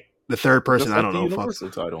like the third person, just I don't know. The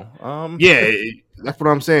Universal title. Yeah, that's what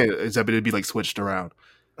I'm saying. Except it'd be like switched around.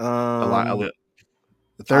 The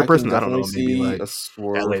third person, I don't know. Maybe like a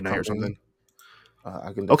swerve LA Knight or something.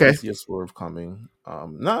 I can definitely see a swerve coming.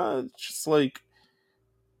 It's just like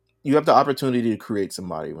you have the opportunity to create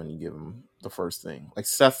somebody when you give him the first thing. Like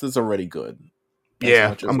Seth is already good.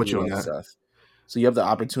 Yeah, I'm with you on that. Seth. So you have the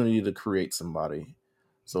opportunity to create somebody.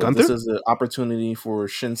 So Gunther? This is an opportunity for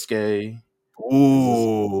Shinsuke.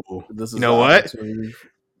 Ooh, this is you know what?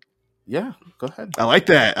 Yeah, go ahead. I like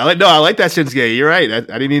that. I like that Shinsuke. You're right. I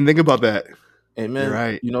didn't even think about that. Hey man, you're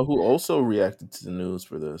right. You know who also reacted to the news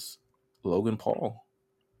for this? Logan Paul.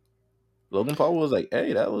 Logan Paul was like,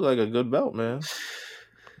 "Hey, that looks like a good belt, man."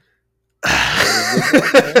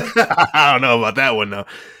 I don't know about that one though.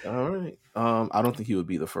 All right. I don't think he would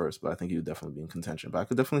be the first, but I think he would definitely be in contention. But I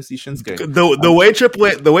could definitely see Shinsuke. The way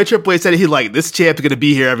Triple H said he like this champ's gonna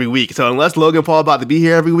be here every week. So unless Logan Paul about to be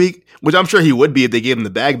here every week, which I'm sure he would be if they gave him the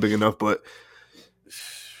bag big enough, but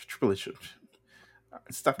Triple H should.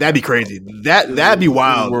 That'd be crazy. That'd be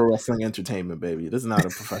wild. We're wrestling entertainment, baby. This is not a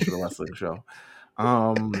professional wrestling show.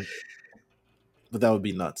 But that would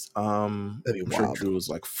be nuts. I'm sure Drew was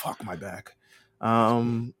like, "Fuck my back."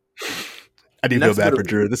 I do feel bad for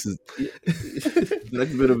Drew. This is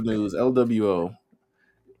next bit of news. LWO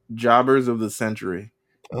jobbers of the century.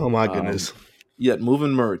 Oh my goodness. Yet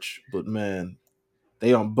moving merch, but man,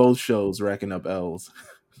 they on both shows racking up L's.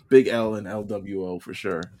 Big L and LWO for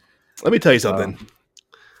sure. Let me tell you something.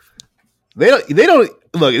 They don't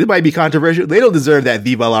look. It might be controversial. They don't deserve that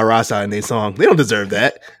 "Viva la Raza" in their song. They don't deserve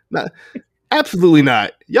that. Not, absolutely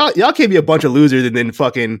not. Y'all can't be a bunch of losers and then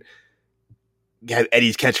fucking have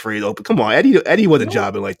Eddie's catchphrase open. Come on, Eddie wasn't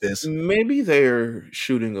jobbing like this. Maybe they're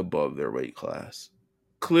shooting above their weight class.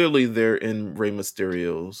 Clearly, they're in Rey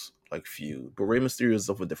Mysterio's like feud, but Rey Mysterio is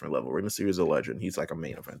of a different level. Rey Mysterio is a legend. He's like a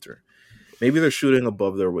main eventer. Maybe they're shooting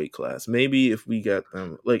above their weight class. Maybe if we get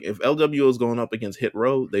them, like if LWO is going up against Hit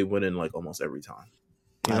Row, they win in like almost every time.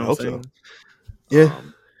 You know what I'm saying? So. Yeah.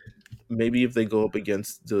 Maybe if they go up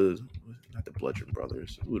against not the Bludgeon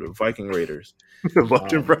Brothers, the Viking Raiders. The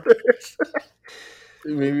Bludgeon Brothers.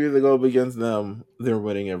 Maybe if they go up against them, they're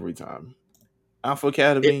winning every time. Alpha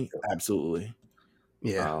Academy, absolutely.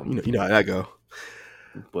 Yeah, you know how that go.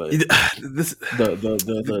 But the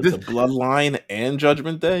Bloodline and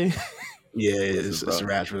Judgment Day. Yeah, it's a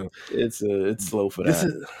wrap for them. It's slow for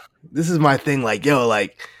that. This is my thing. Like, yo,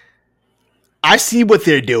 like I see what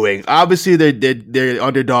they're doing. Obviously, they're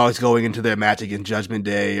underdogs going into their match against Judgment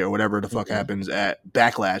Day or whatever the fuck happens at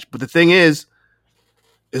Backlash. But the thing is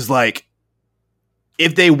like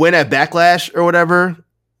if they win at Backlash or whatever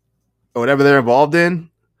they're involved in,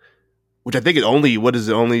 which I think is only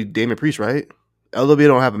Damian Priest, right? LW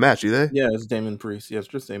don't have a match, do they? Yeah, it's Damian Priest. Yeah, it's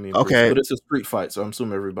just Damian Priest. But it's a street fight, so I'm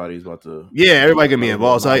assuming everybody's about to... Yeah, everybody can be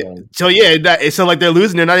involved. So they're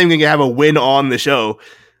losing. They're not even going to have a win on the show.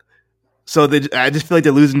 So I just feel like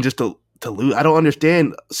they're losing just to lose. I don't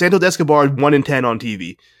understand. Santos Escobar is 1-10 on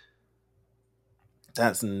TV.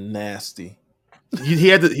 That's nasty.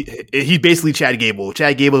 He's basically Chad Gable.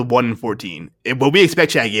 Chad Gable 1-14. But we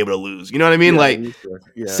expect Chad Gable to lose. You know what I mean?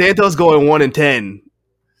 Santos going 1-10.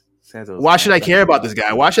 Why should I care about this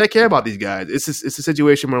guy? Why should I care about these guys? It's a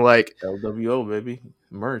situation where like LWO baby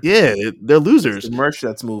merch. Yeah, they're losers. It's the merch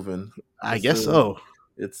that's moving. I guess so.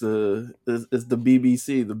 It's the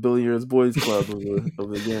BBC, the Billionaires Boys Club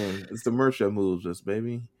of the game. It's the merch that moves us,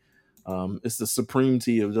 baby. It's the supreme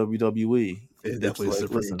tea of WWE. It's definitely like,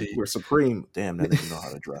 supreme tea. We're supreme. Damn, that nigga know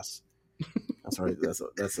how to dress. That's right.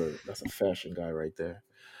 That's a fashion guy right there.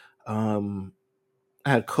 I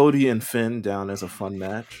had Cody and Finn down as a fun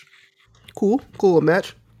match. Cool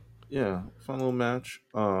match. Yeah, fun little match.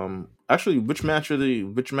 Actually, which match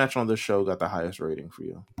on this show got the highest rating for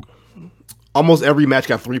you? Almost every match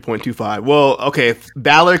got 3.25. Well, okay,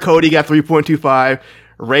 Balor Cody got 3.25,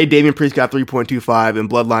 Ray Damian Priest got 3.25, and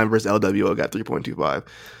Bloodline versus LWO got 3.25.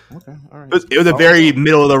 Okay, all right. It was a very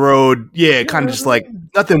middle of the road. Yeah, kind of just like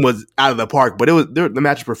nothing was out of the park, but the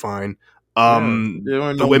matches were fine. There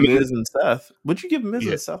were no Miz and Seth. What'd you give Miz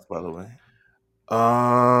and Seth, by the way?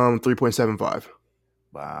 3.75.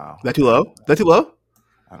 Wow. That too low?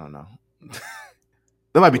 I don't know.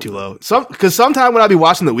 That might be too low. Because sometimes when I be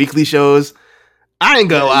watching the weekly shows, I ain't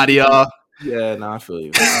gonna lie to y'all. Yeah, no, I feel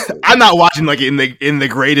you. I'm not watching like in the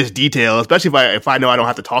greatest detail, especially if I know I don't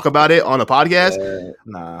have to talk about it on the podcast.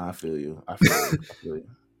 Nah, I feel you. I feel you.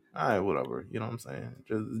 All right, whatever. You know what I'm saying?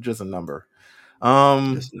 Just a number.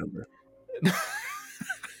 Just a number.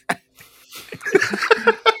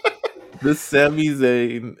 This Sami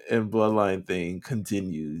Zayn and Bloodline thing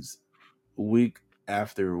continues week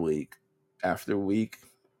after week after week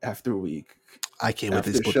after week. I can't wait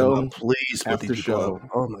to split them up. Please split these people up.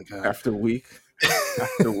 Oh my god! After week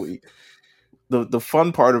after week, the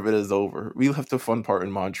fun part of it is over. We left the fun part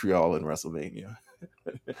in Montreal in WrestleMania.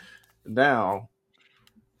 Now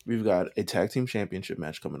we've got a tag team championship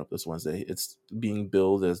match coming up this Wednesday. It's being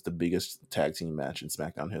billed as the biggest tag team match in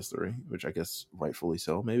SmackDown history, which I guess rightfully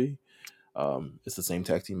so. Maybe it's the same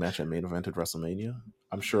tag team match I main evented WrestleMania.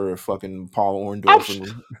 I'm sure if fucking Paul Orndorff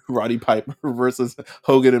and Roddy Piper versus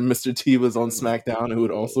Hogan and Mr. T was on SmackDown, it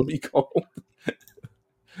would also be called.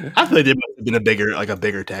 I feel like there must have been a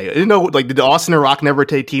bigger tag. You know, like did Austin and Rock never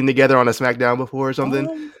take team together on a SmackDown before or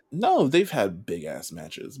something? No, they've had big ass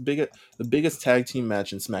matches. The biggest tag team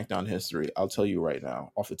match in SmackDown history. I'll tell you right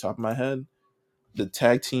now, off the top of my head, the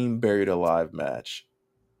tag team buried alive match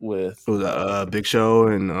with It was Big Show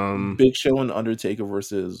and Big Show and Undertaker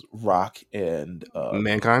versus Rock and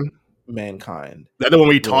Mankind. Mankind. That's the one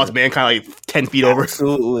where he Where- tossed Mankind like 10 feet over.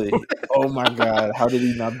 Absolutely. Oh my god, how did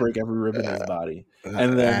he not break every rib in his body? And I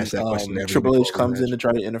then asked that question every Triple H before comes match. in to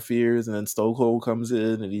try to interferes, and then Stone Cold comes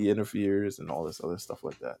in and he interferes and all this other stuff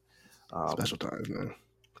like that. Special times, man.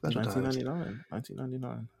 Special 1999.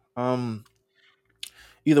 1999.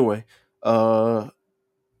 Either way,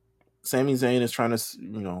 Sami Zayn is trying to,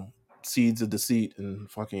 seeds of deceit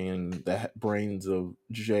and fucking the brains of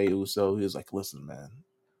Jey Uso. He's like, listen, man.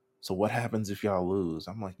 So what happens if y'all lose?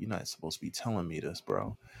 I'm like, you're not supposed to be telling me this,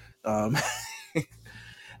 bro. And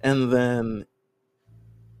then,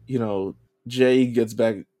 Jay gets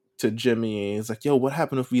back to Jimmy and he's like, yo, what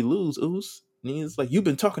happened if we lose, Oos? And he's like, you've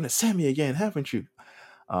been talking to Sammy again, haven't you?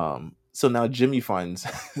 So now Jimmy finds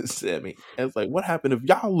Sammy. And it's like, what happened if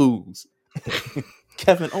y'all lose?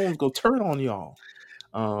 Kevin Owens go turn on y'all.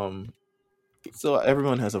 So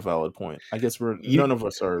everyone has a valid point. I guess none of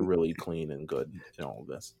us are really clean and good in all of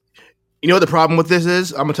this. You know what the problem with this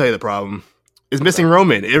is? I'm gonna tell you the problem. It's missing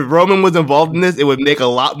Roman. If Roman was involved in this, it would make a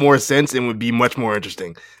lot more sense and would be much more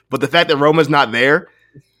interesting. But the fact that Roman's not there,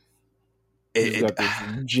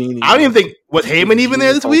 Genie. I don't even think was Heyman even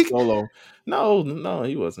there this week. Solo. No,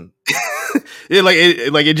 he wasn't.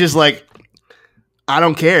 It just I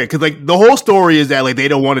don't care because the whole story is that they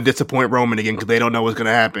don't want to disappoint Roman again because they don't know what's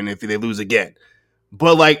gonna happen if they lose again.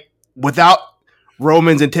 But without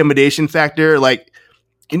Roman's intimidation factor,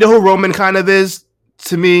 you know who Roman kind of is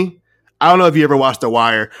to me? I don't know if you ever watched The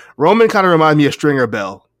Wire. Roman kind of reminds me of Stringer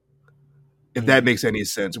Bell, if that makes any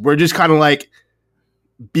sense. We're just kind of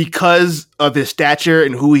because of his stature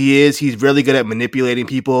and who he is, he's really good at manipulating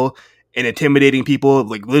people and intimidating people,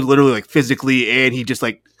 literally physically, and he just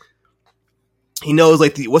he knows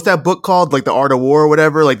what's that book called? The Art of War or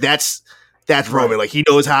whatever? That's Roman. He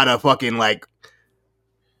knows how to fucking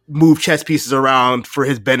move chess pieces around for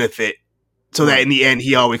his benefit. So that in the end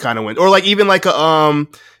he always kind of wins, or even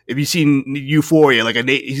if you've seen Euphoria,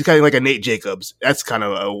 he's kind of like a Nate Jacobs. That's kind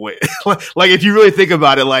of a way. If you really think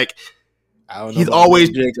about it, he's always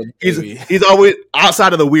he's always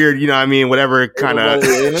outside of the weird, you know what I mean? Whatever kind of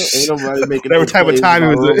ain't nobody making whatever type of time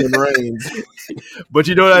it was. But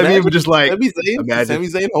you know what I mean? But just Sami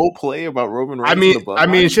Zayn whole play about Roman Reigns. I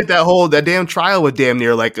mean, shit. That damn trial was damn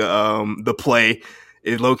near the play.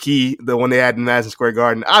 Is low key the one they had in Madison Square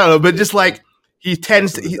Garden. I don't know, but just he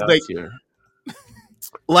tends to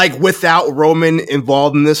without Roman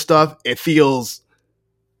involved in this stuff, it feels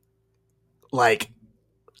I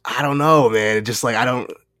don't know, man. It just I don't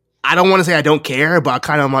want to say I don't care, but I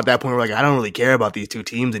kind of am at that point where I don't really care about these two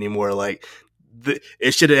teams anymore.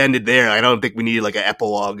 It should have ended there. I don't think we needed an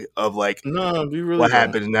epilogue of no, really what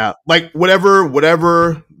happens now.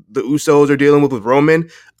 Whatever the Usos are dealing with Roman,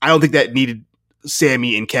 I don't think that needed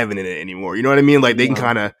Sammy and Kevin in it anymore. You know what I mean? They can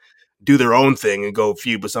kind of do their own thing and go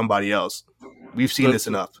feud with somebody else. We've seen this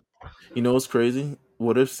enough. You know what's crazy?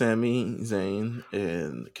 What if Sami Zayn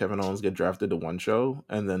and Kevin Owens get drafted to one show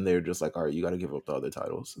and then they're just all right, you got to give up the other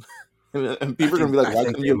titles? And people are going to be why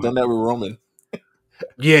couldn't you have done that with Roman?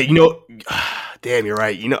 Yeah, damn, you're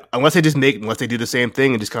right. Unless they do the same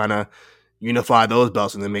thing and just kind of unify those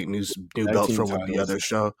belts and then make new belts from the other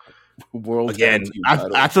show. World again,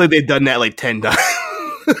 I feel like they've done that 10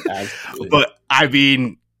 times. But I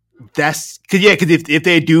mean, that's because if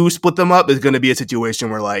they do split them up, it's going to be a situation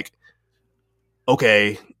where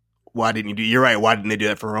okay, why didn't you do? You're right. Why didn't they do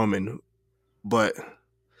that for Roman? But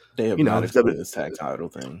they have not explained this tag title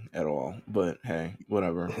thing at all. But hey,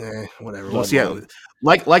 whatever. Whatever. We'll see.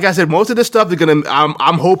 Like I said, most of this stuff is gonna.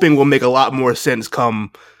 I'm hoping will make a lot more sense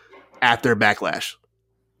come after Backlash.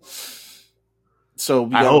 So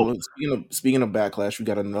speaking of Backlash, we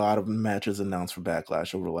got a lot of matches announced for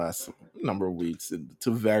Backlash over the last number of weeks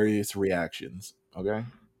to various reactions. Okay,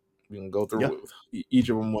 we can go through each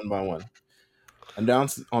of them one by one.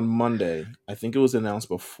 Announced on Monday. I think it was announced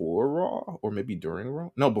before Raw or maybe during Raw.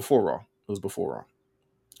 No, before Raw. It was before Raw.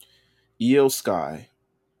 Io Sky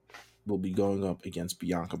will be going up against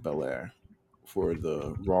Bianca Belair for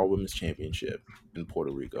the Raw Women's Championship in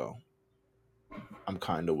Puerto Rico. I'm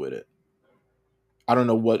kind of with it. I don't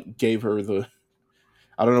know what gave her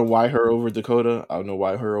I don't know why her over Dakota. I don't know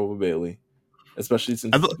why her over Bailey. Especially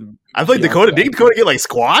since I feel Dakota didn't get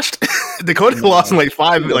squashed. Dakota lost in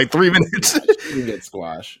 3 minutes. She didn't get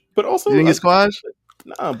squashed, but also you didn't get squashed.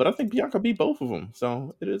 No, but I think Bianca beat both of them,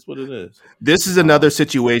 so it is what it is. This is another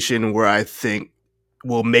situation where I think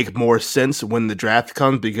will make more sense when the draft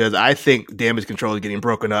comes, because I think Damage Control is getting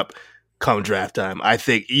broken up come draft time. I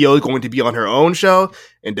think Io is going to be on her own show,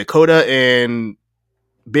 and Dakota and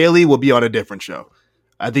Bailey will be on a different show.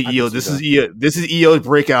 I think I can Io. see that. This is Io's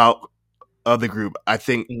breakout of the group. I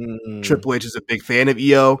think Mm. Triple H is a big fan of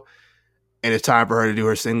Io, and it's time for her to do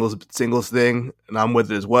her singles thing, and I'm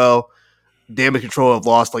with it as well. Damage Control have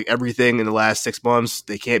lost like everything in the last 6 months.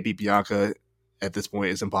 They can't beat Bianca at this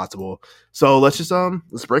point. It's impossible. So let's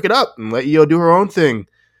break it up and let Io do her own thing.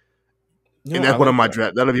 And No, I that's one of like my that.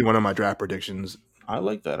 draft. That'll be one of my draft predictions. I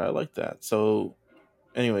like that. I like that. So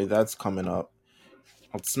anyway, that's coming up.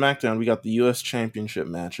 On SmackDown, we got the U.S. Championship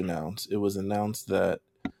match announced. It was announced that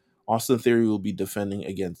Austin Theory will be defending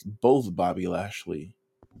against both Bobby Lashley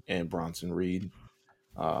and Bronson Reed.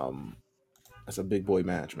 That's a big boy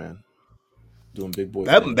match, man. Doing big boy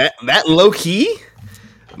That things. that low key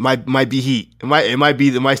might be heat. It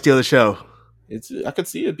might steal the show. I could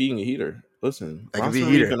see it being a heater. Listen, That could be a Bronson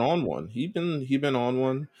Reed heater. been on one. He been on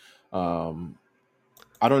one.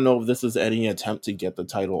 I don't know if this is any attempt to get the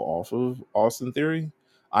title off of Austin Theory.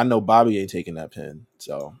 I know Bobby ain't taking that pin,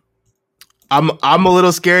 so I'm a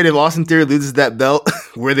little scared if Austin Theory loses that belt,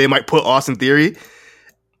 where they might put Austin Theory.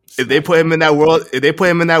 If they put him in that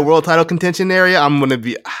world title contention area, I'm gonna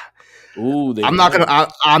be. Ooh, I'm not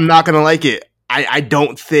gonna like it. I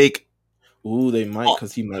don't think. Ooh, they might,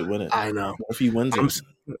 because he might win it. I know. What if he wins it?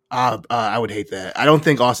 I would hate that. I don't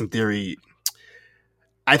think Austin Theory.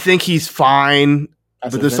 I think he's fine,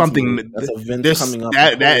 That's but there's something. That's a Vince There's coming up.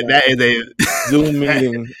 that is a Zoom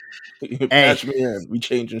meeting. Hey. Patch me in. We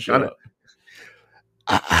changing shit up.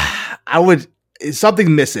 I would.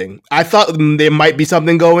 Something missing. I thought there might be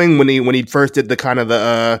something going when he first did the kind of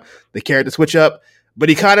the character switch up, but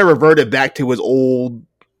he kind of reverted back to his old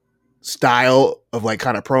style of like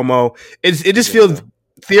kind of promo. It just feels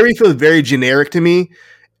Theory feels very generic to me,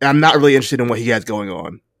 and I'm not really interested in what he has going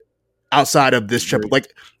on outside of this triple.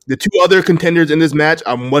 Like the two other contenders in this match,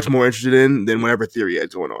 I'm much more interested in than whatever Theory has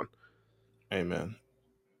going on. Amen.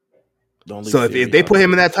 So if they put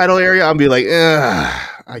him in that title area, I'll be like,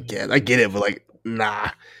 I get it, but like, nah.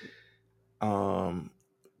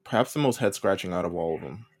 Perhaps the most head scratching out of all of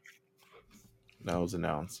them that was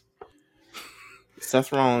announced.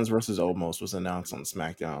 Seth Rollins versus Omos was announced on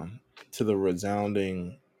SmackDown to the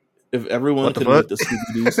resounding. If everyone could make the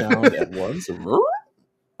Scooby Doo sound at once,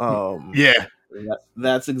 yeah,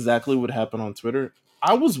 that's exactly what happened on Twitter.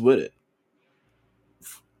 I was with it.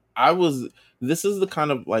 This is the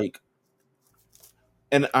kind of like,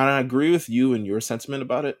 and I agree with you and your sentiment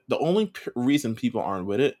about it. The only reason people aren't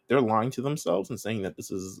with it, they're lying to themselves and saying that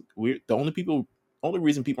this is weird. The only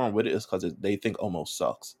reason people aren't with it is because they think Omos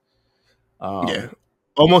sucks. Yeah.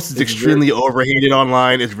 Almost is extremely overhated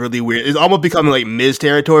online. It's really weird. It's almost becoming like Miz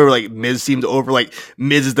territory, where like Miz seems over. Like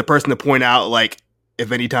Miz is the person to point out. Like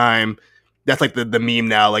if any time, that's like the meme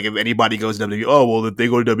now. Like if anybody goes to WWE, oh well, if they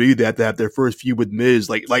go to WWE, they have to have their first feud with Miz.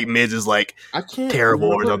 Like Miz is like I can't terrible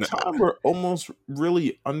or remember something. a time where Omos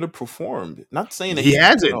really underperformed. Not saying that he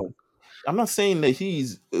hasn't. I'm not saying that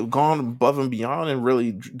he's gone above and beyond and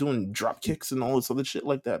really doing drop kicks and all this other shit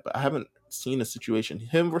like that. But I haven't seen a situation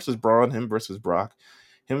him versus Braun, him versus Brock,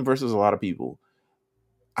 him versus a lot of people.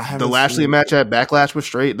 The Lashley match at Backlash was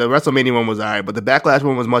straight. The WrestleMania one was alright, but the Backlash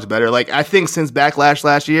one was much better. Like I think since Backlash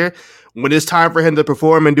last year, when it's time for him to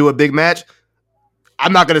perform and do a big match,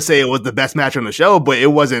 I'm not gonna say it was the best match on the show, but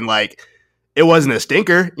it wasn't a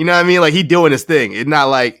stinker. You know what I mean? Like he doing his thing. It's not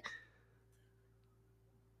like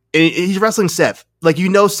he's wrestling Seth. Like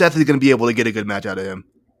Seth is gonna be able to get a good match out of him.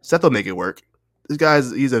 Seth will make it work.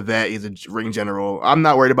 He's a vet. He's a ring general. I'm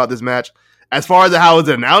not worried about this match. As far as how it was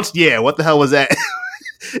announced, yeah, what the hell was that?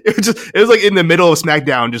 It was like in the middle of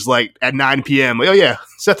SmackDown, just like at 9 p.m. Like, oh yeah,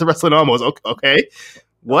 Seth wrestling almost. Okay.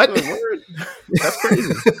 What? That's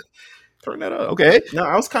crazy. Turn that up. Okay. No,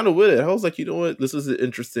 I was kind of with it. I was like, you know what? This is an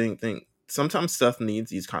interesting thing. Sometimes Seth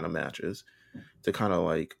needs these kind of matches to kind of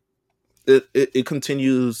like it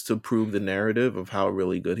continues to prove the narrative of how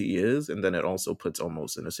really good he is, and then it also puts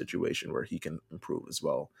Omos in a situation where he can improve as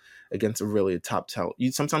well against a really top talent.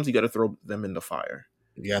 Sometimes you got to throw them in the fire.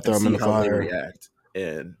 You got to throw them in the fire. They react,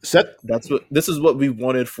 and Seth. This is what we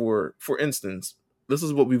wanted for instance. This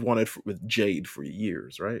is what we wanted with Jade for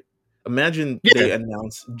years, right? Imagine they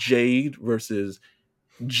announce Jade versus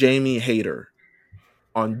Jamie Hayter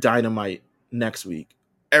on Dynamite next week.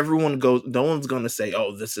 Everyone goes, no one's going to say,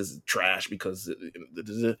 oh, this is trash because they're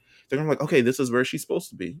going to be like, okay, this is where she's supposed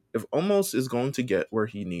to be. If Omos is going to get where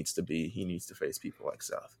he needs to be, he needs to face people like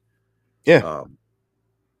Seth. Yeah.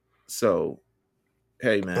 So,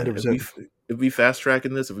 hey, man, if we fast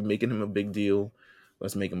tracking this, if we're making him a big deal,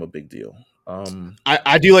 let's make him a big deal.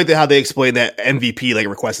 I do like how they explained that MVP like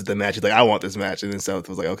requested the match. He's like, I want this match, and then Seth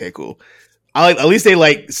was like, okay, cool. I like at least they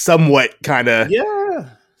like somewhat kind of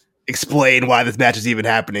explain why this match is even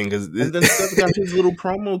happening. And then Seth got his little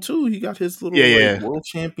promo too. He got his little world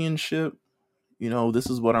championship. You know, this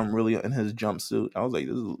is what I'm really in his jumpsuit. I was like,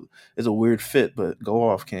 this is a weird fit, but go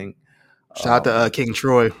off, King. Shout out to King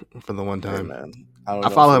Troy for the one time. Hey, man. I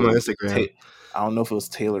follow him on Instagram. I don't know if it was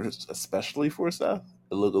tailored especially for Seth.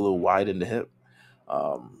 It looked a little wide in the hip.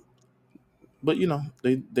 But, you know,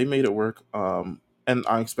 they made it work. And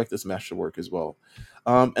I expect this match to work as well.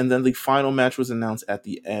 And then the final match was announced at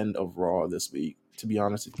the end of Raw this week. To be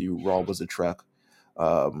honest with you, Raw was a trek.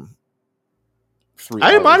 I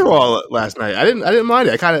didn't mind Raw last night. I didn't mind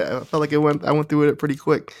it. I felt like I went through it pretty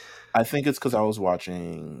quick. I think it's because I was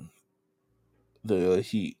watching the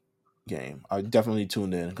Heat game. I definitely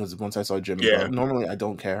tuned in because once I saw Jimmy, normally I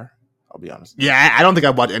don't care. I'll be honest. Yeah, I don't think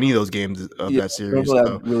I watched any of those games of that series.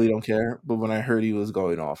 I really don't care. But when I heard he was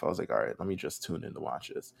going off, I was like, all right, let me just tune in to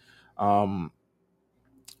watch this. But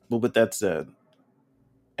with that said,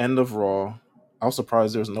 end of Raw. I was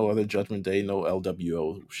surprised there was no other Judgment Day, no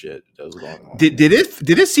LWO shit that was going on. Did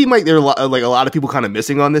it seem like there were a lot of people kind of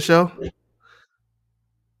missing on this show?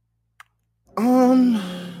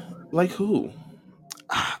 Like who?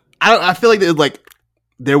 I feel like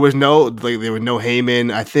there was no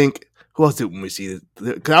Heyman. I think who else did we see?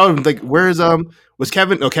 Because I was like, where's was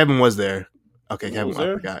Kevin? Oh, Kevin was there. Okay, Kevin was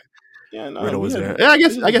there. I forgot. Yeah, no, Riddle was there. Yeah, I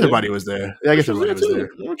guess everybody was there. Yeah, I guess everybody was there.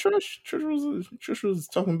 You know, Trish was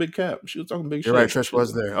talking big cap. She was talking big shit. You're right, Trish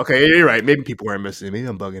was there. Okay, you're right. Maybe people weren't missing. Maybe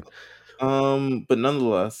I'm bugging. But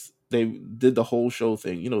nonetheless, they did the whole show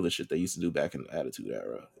thing. You know the shit they used to do back in the Attitude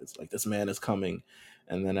Era. It's like this man is coming,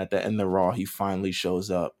 and then at the end of Raw, he finally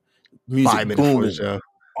shows up. Music 5 minutes before the show.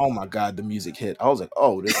 Oh my god, the music hit. I was like,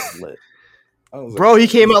 oh, this is lit. Bro, he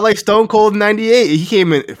came out like Stone Cold in '98. He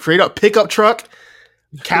came in straight up pickup truck.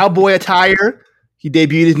 Cowboy attire. He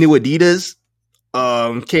debuted his new Adidas.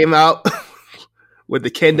 Came out with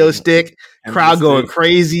the kendo stick. Crowd going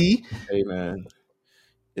crazy. Hey man.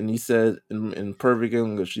 And he said in perfect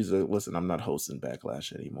English, he said, listen, I'm not hosting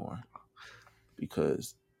Backlash anymore.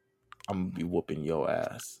 Because I'm gonna be whooping your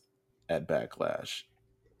ass at Backlash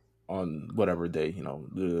on whatever day, you know.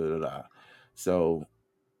 Blah, blah, blah. So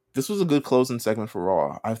this was a good closing segment for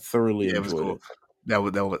Raw. I thoroughly enjoyed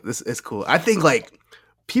it. This is cool. I think like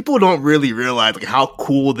people don't really realize like how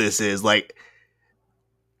cool this is. Like,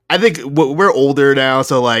 I think we're older now,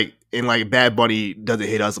 so like, and like Bad Bunny doesn't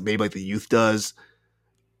hit us, maybe like the youth does.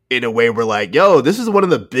 In a way, we're like, yo, this is one of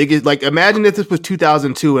the biggest. Like, imagine if this was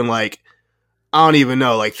 2002 and like, I don't even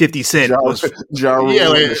know, like 50 Cent was, showed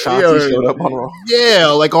up on Raw. Yeah,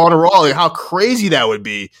 like on Raw. Like, how crazy that would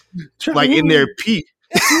be, like in their peak.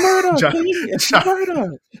 It's murder. It's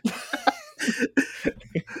murder.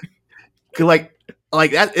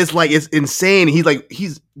 Like that is like it's insane.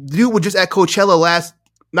 He's dude was just at Coachella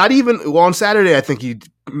not even on Saturday. I think he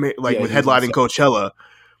was headlining Coachella,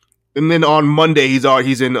 and then on Monday he's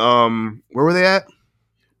in where were they at?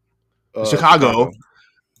 Chicago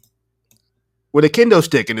with a kendo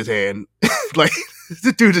stick in his hand. Like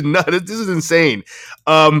this dude is nuts. This is insane.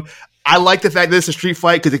 I like the fact that it's a street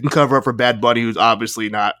fight because it can cover up for Bad Bunny, who's obviously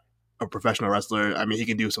not a professional wrestler. I mean, he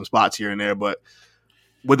can do some spots here and there, but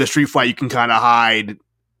with a street fight, you can kind of hide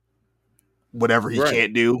whatever he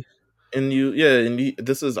can't do. And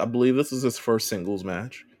this is, I believe, this is his first singles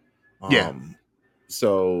match.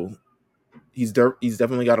 So he's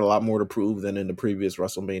definitely got a lot more to prove than in the previous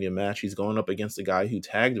WrestleMania match. He's going up against a guy who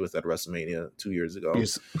tagged with at WrestleMania 2 years ago.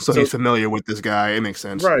 He's familiar with this guy. It makes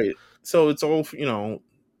sense, right? So it's all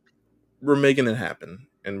we're making it happen.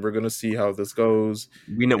 And we're gonna see how this goes.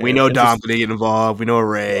 We know Dom's gonna get involved. We know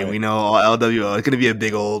Ray. Right. We know all LWO. It's gonna be a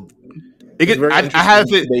big old. It's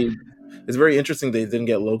very interesting they didn't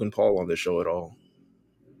get Logan Paul on this show at all.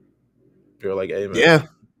 They're like, hey man, yeah,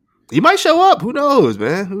 he might show up. Who knows,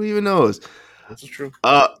 man? Who even knows? This is true.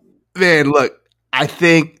 Man, look, I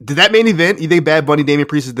think did that main event? You think Bad Bunny, Damian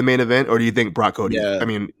Priest is the main event, or do you think Brock Cody? Yeah,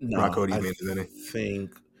 Brock Cody's main event. I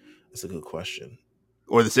think that's a good question.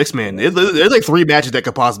 Or the 6-man. There's like 3 matches that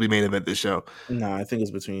could possibly main event this show. No, I think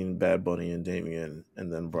it's between Bad Bunny and Damian,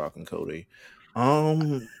 and then Brock and Cody. All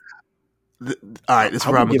right, this is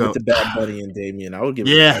where I'm going to give it to Bad Bunny and Damian. I would give.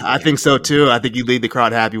 Yeah, I think so too. I think you leave the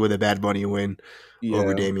crowd happy with a Bad Bunny win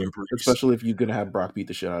over Damian Priest, especially if you're going to have Brock beat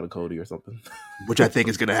the shit out of Cody or something, which I think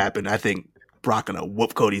is going to happen. I think Brock going to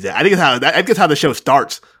whoop Cody's ass. I think it's how the show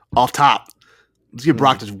starts off top. Let's get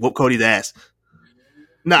Brock to whoop Cody's ass.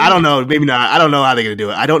 No, I don't know. Maybe not. I don't know how they're gonna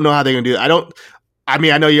do it. I don't know how they're gonna do it. I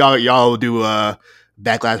know y'all will do a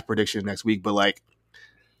Backlash prediction next week, but like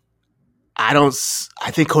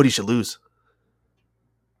I think Cody should lose.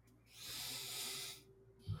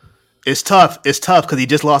 It's tough. It's tough because he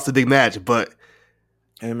just lost a big match, but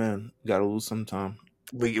Hey man, gotta lose sometime.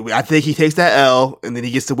 I think he takes that L and then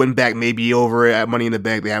he gets to win back, maybe over at Money in the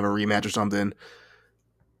Bank. They have a rematch or something.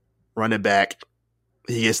 Run it back.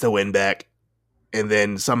 He gets the win back. And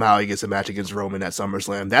then somehow he gets a match against Roman at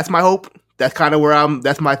SummerSlam. That's my hope. That's kind of where I'm.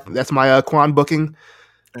 That's my Quan booking.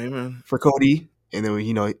 Amen. For Cody. And then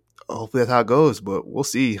hopefully that's how it goes. But we'll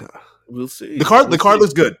see. We'll see. The card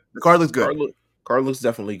looks good. The card looks good. Card looks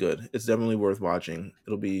definitely good. It's definitely worth watching.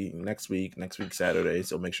 It'll be next week Saturday.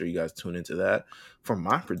 So make sure you guys tune into that for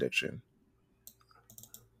my prediction.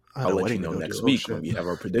 I'll let you know next week when we have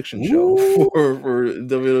our prediction show for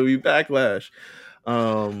WWE Backlash.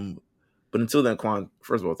 But until then, Quan,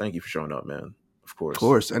 first of all, thank you for showing up, man. Of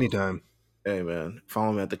course, anytime. Hey, man,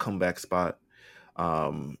 follow me at the Comeback Spot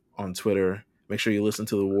on Twitter. Make sure you listen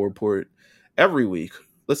to the War Report every week.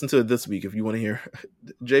 Listen to it this week if you want to hear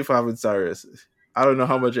J5 and Cyrus. I don't know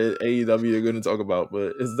how much AEW they're going to talk about,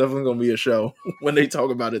 but it's definitely going to be a show when they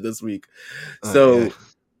talk about it this week. So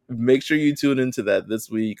make sure you tune into that this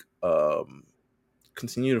week.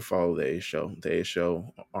 Continue to follow the A Show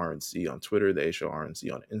RNC on Twitter, the A Show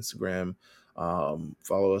RNC on Instagram.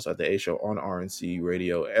 Follow us at the A Show on RNC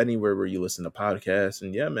Radio, anywhere where you listen to podcasts.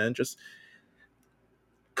 And yeah, man, just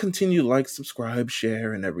continue to like, subscribe,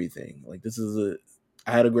 share, and everything. Like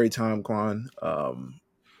I had a great time, Quan.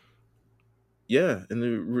 Yeah,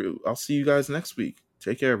 and I'll see you guys next week.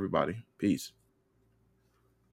 Take care, everybody. Peace.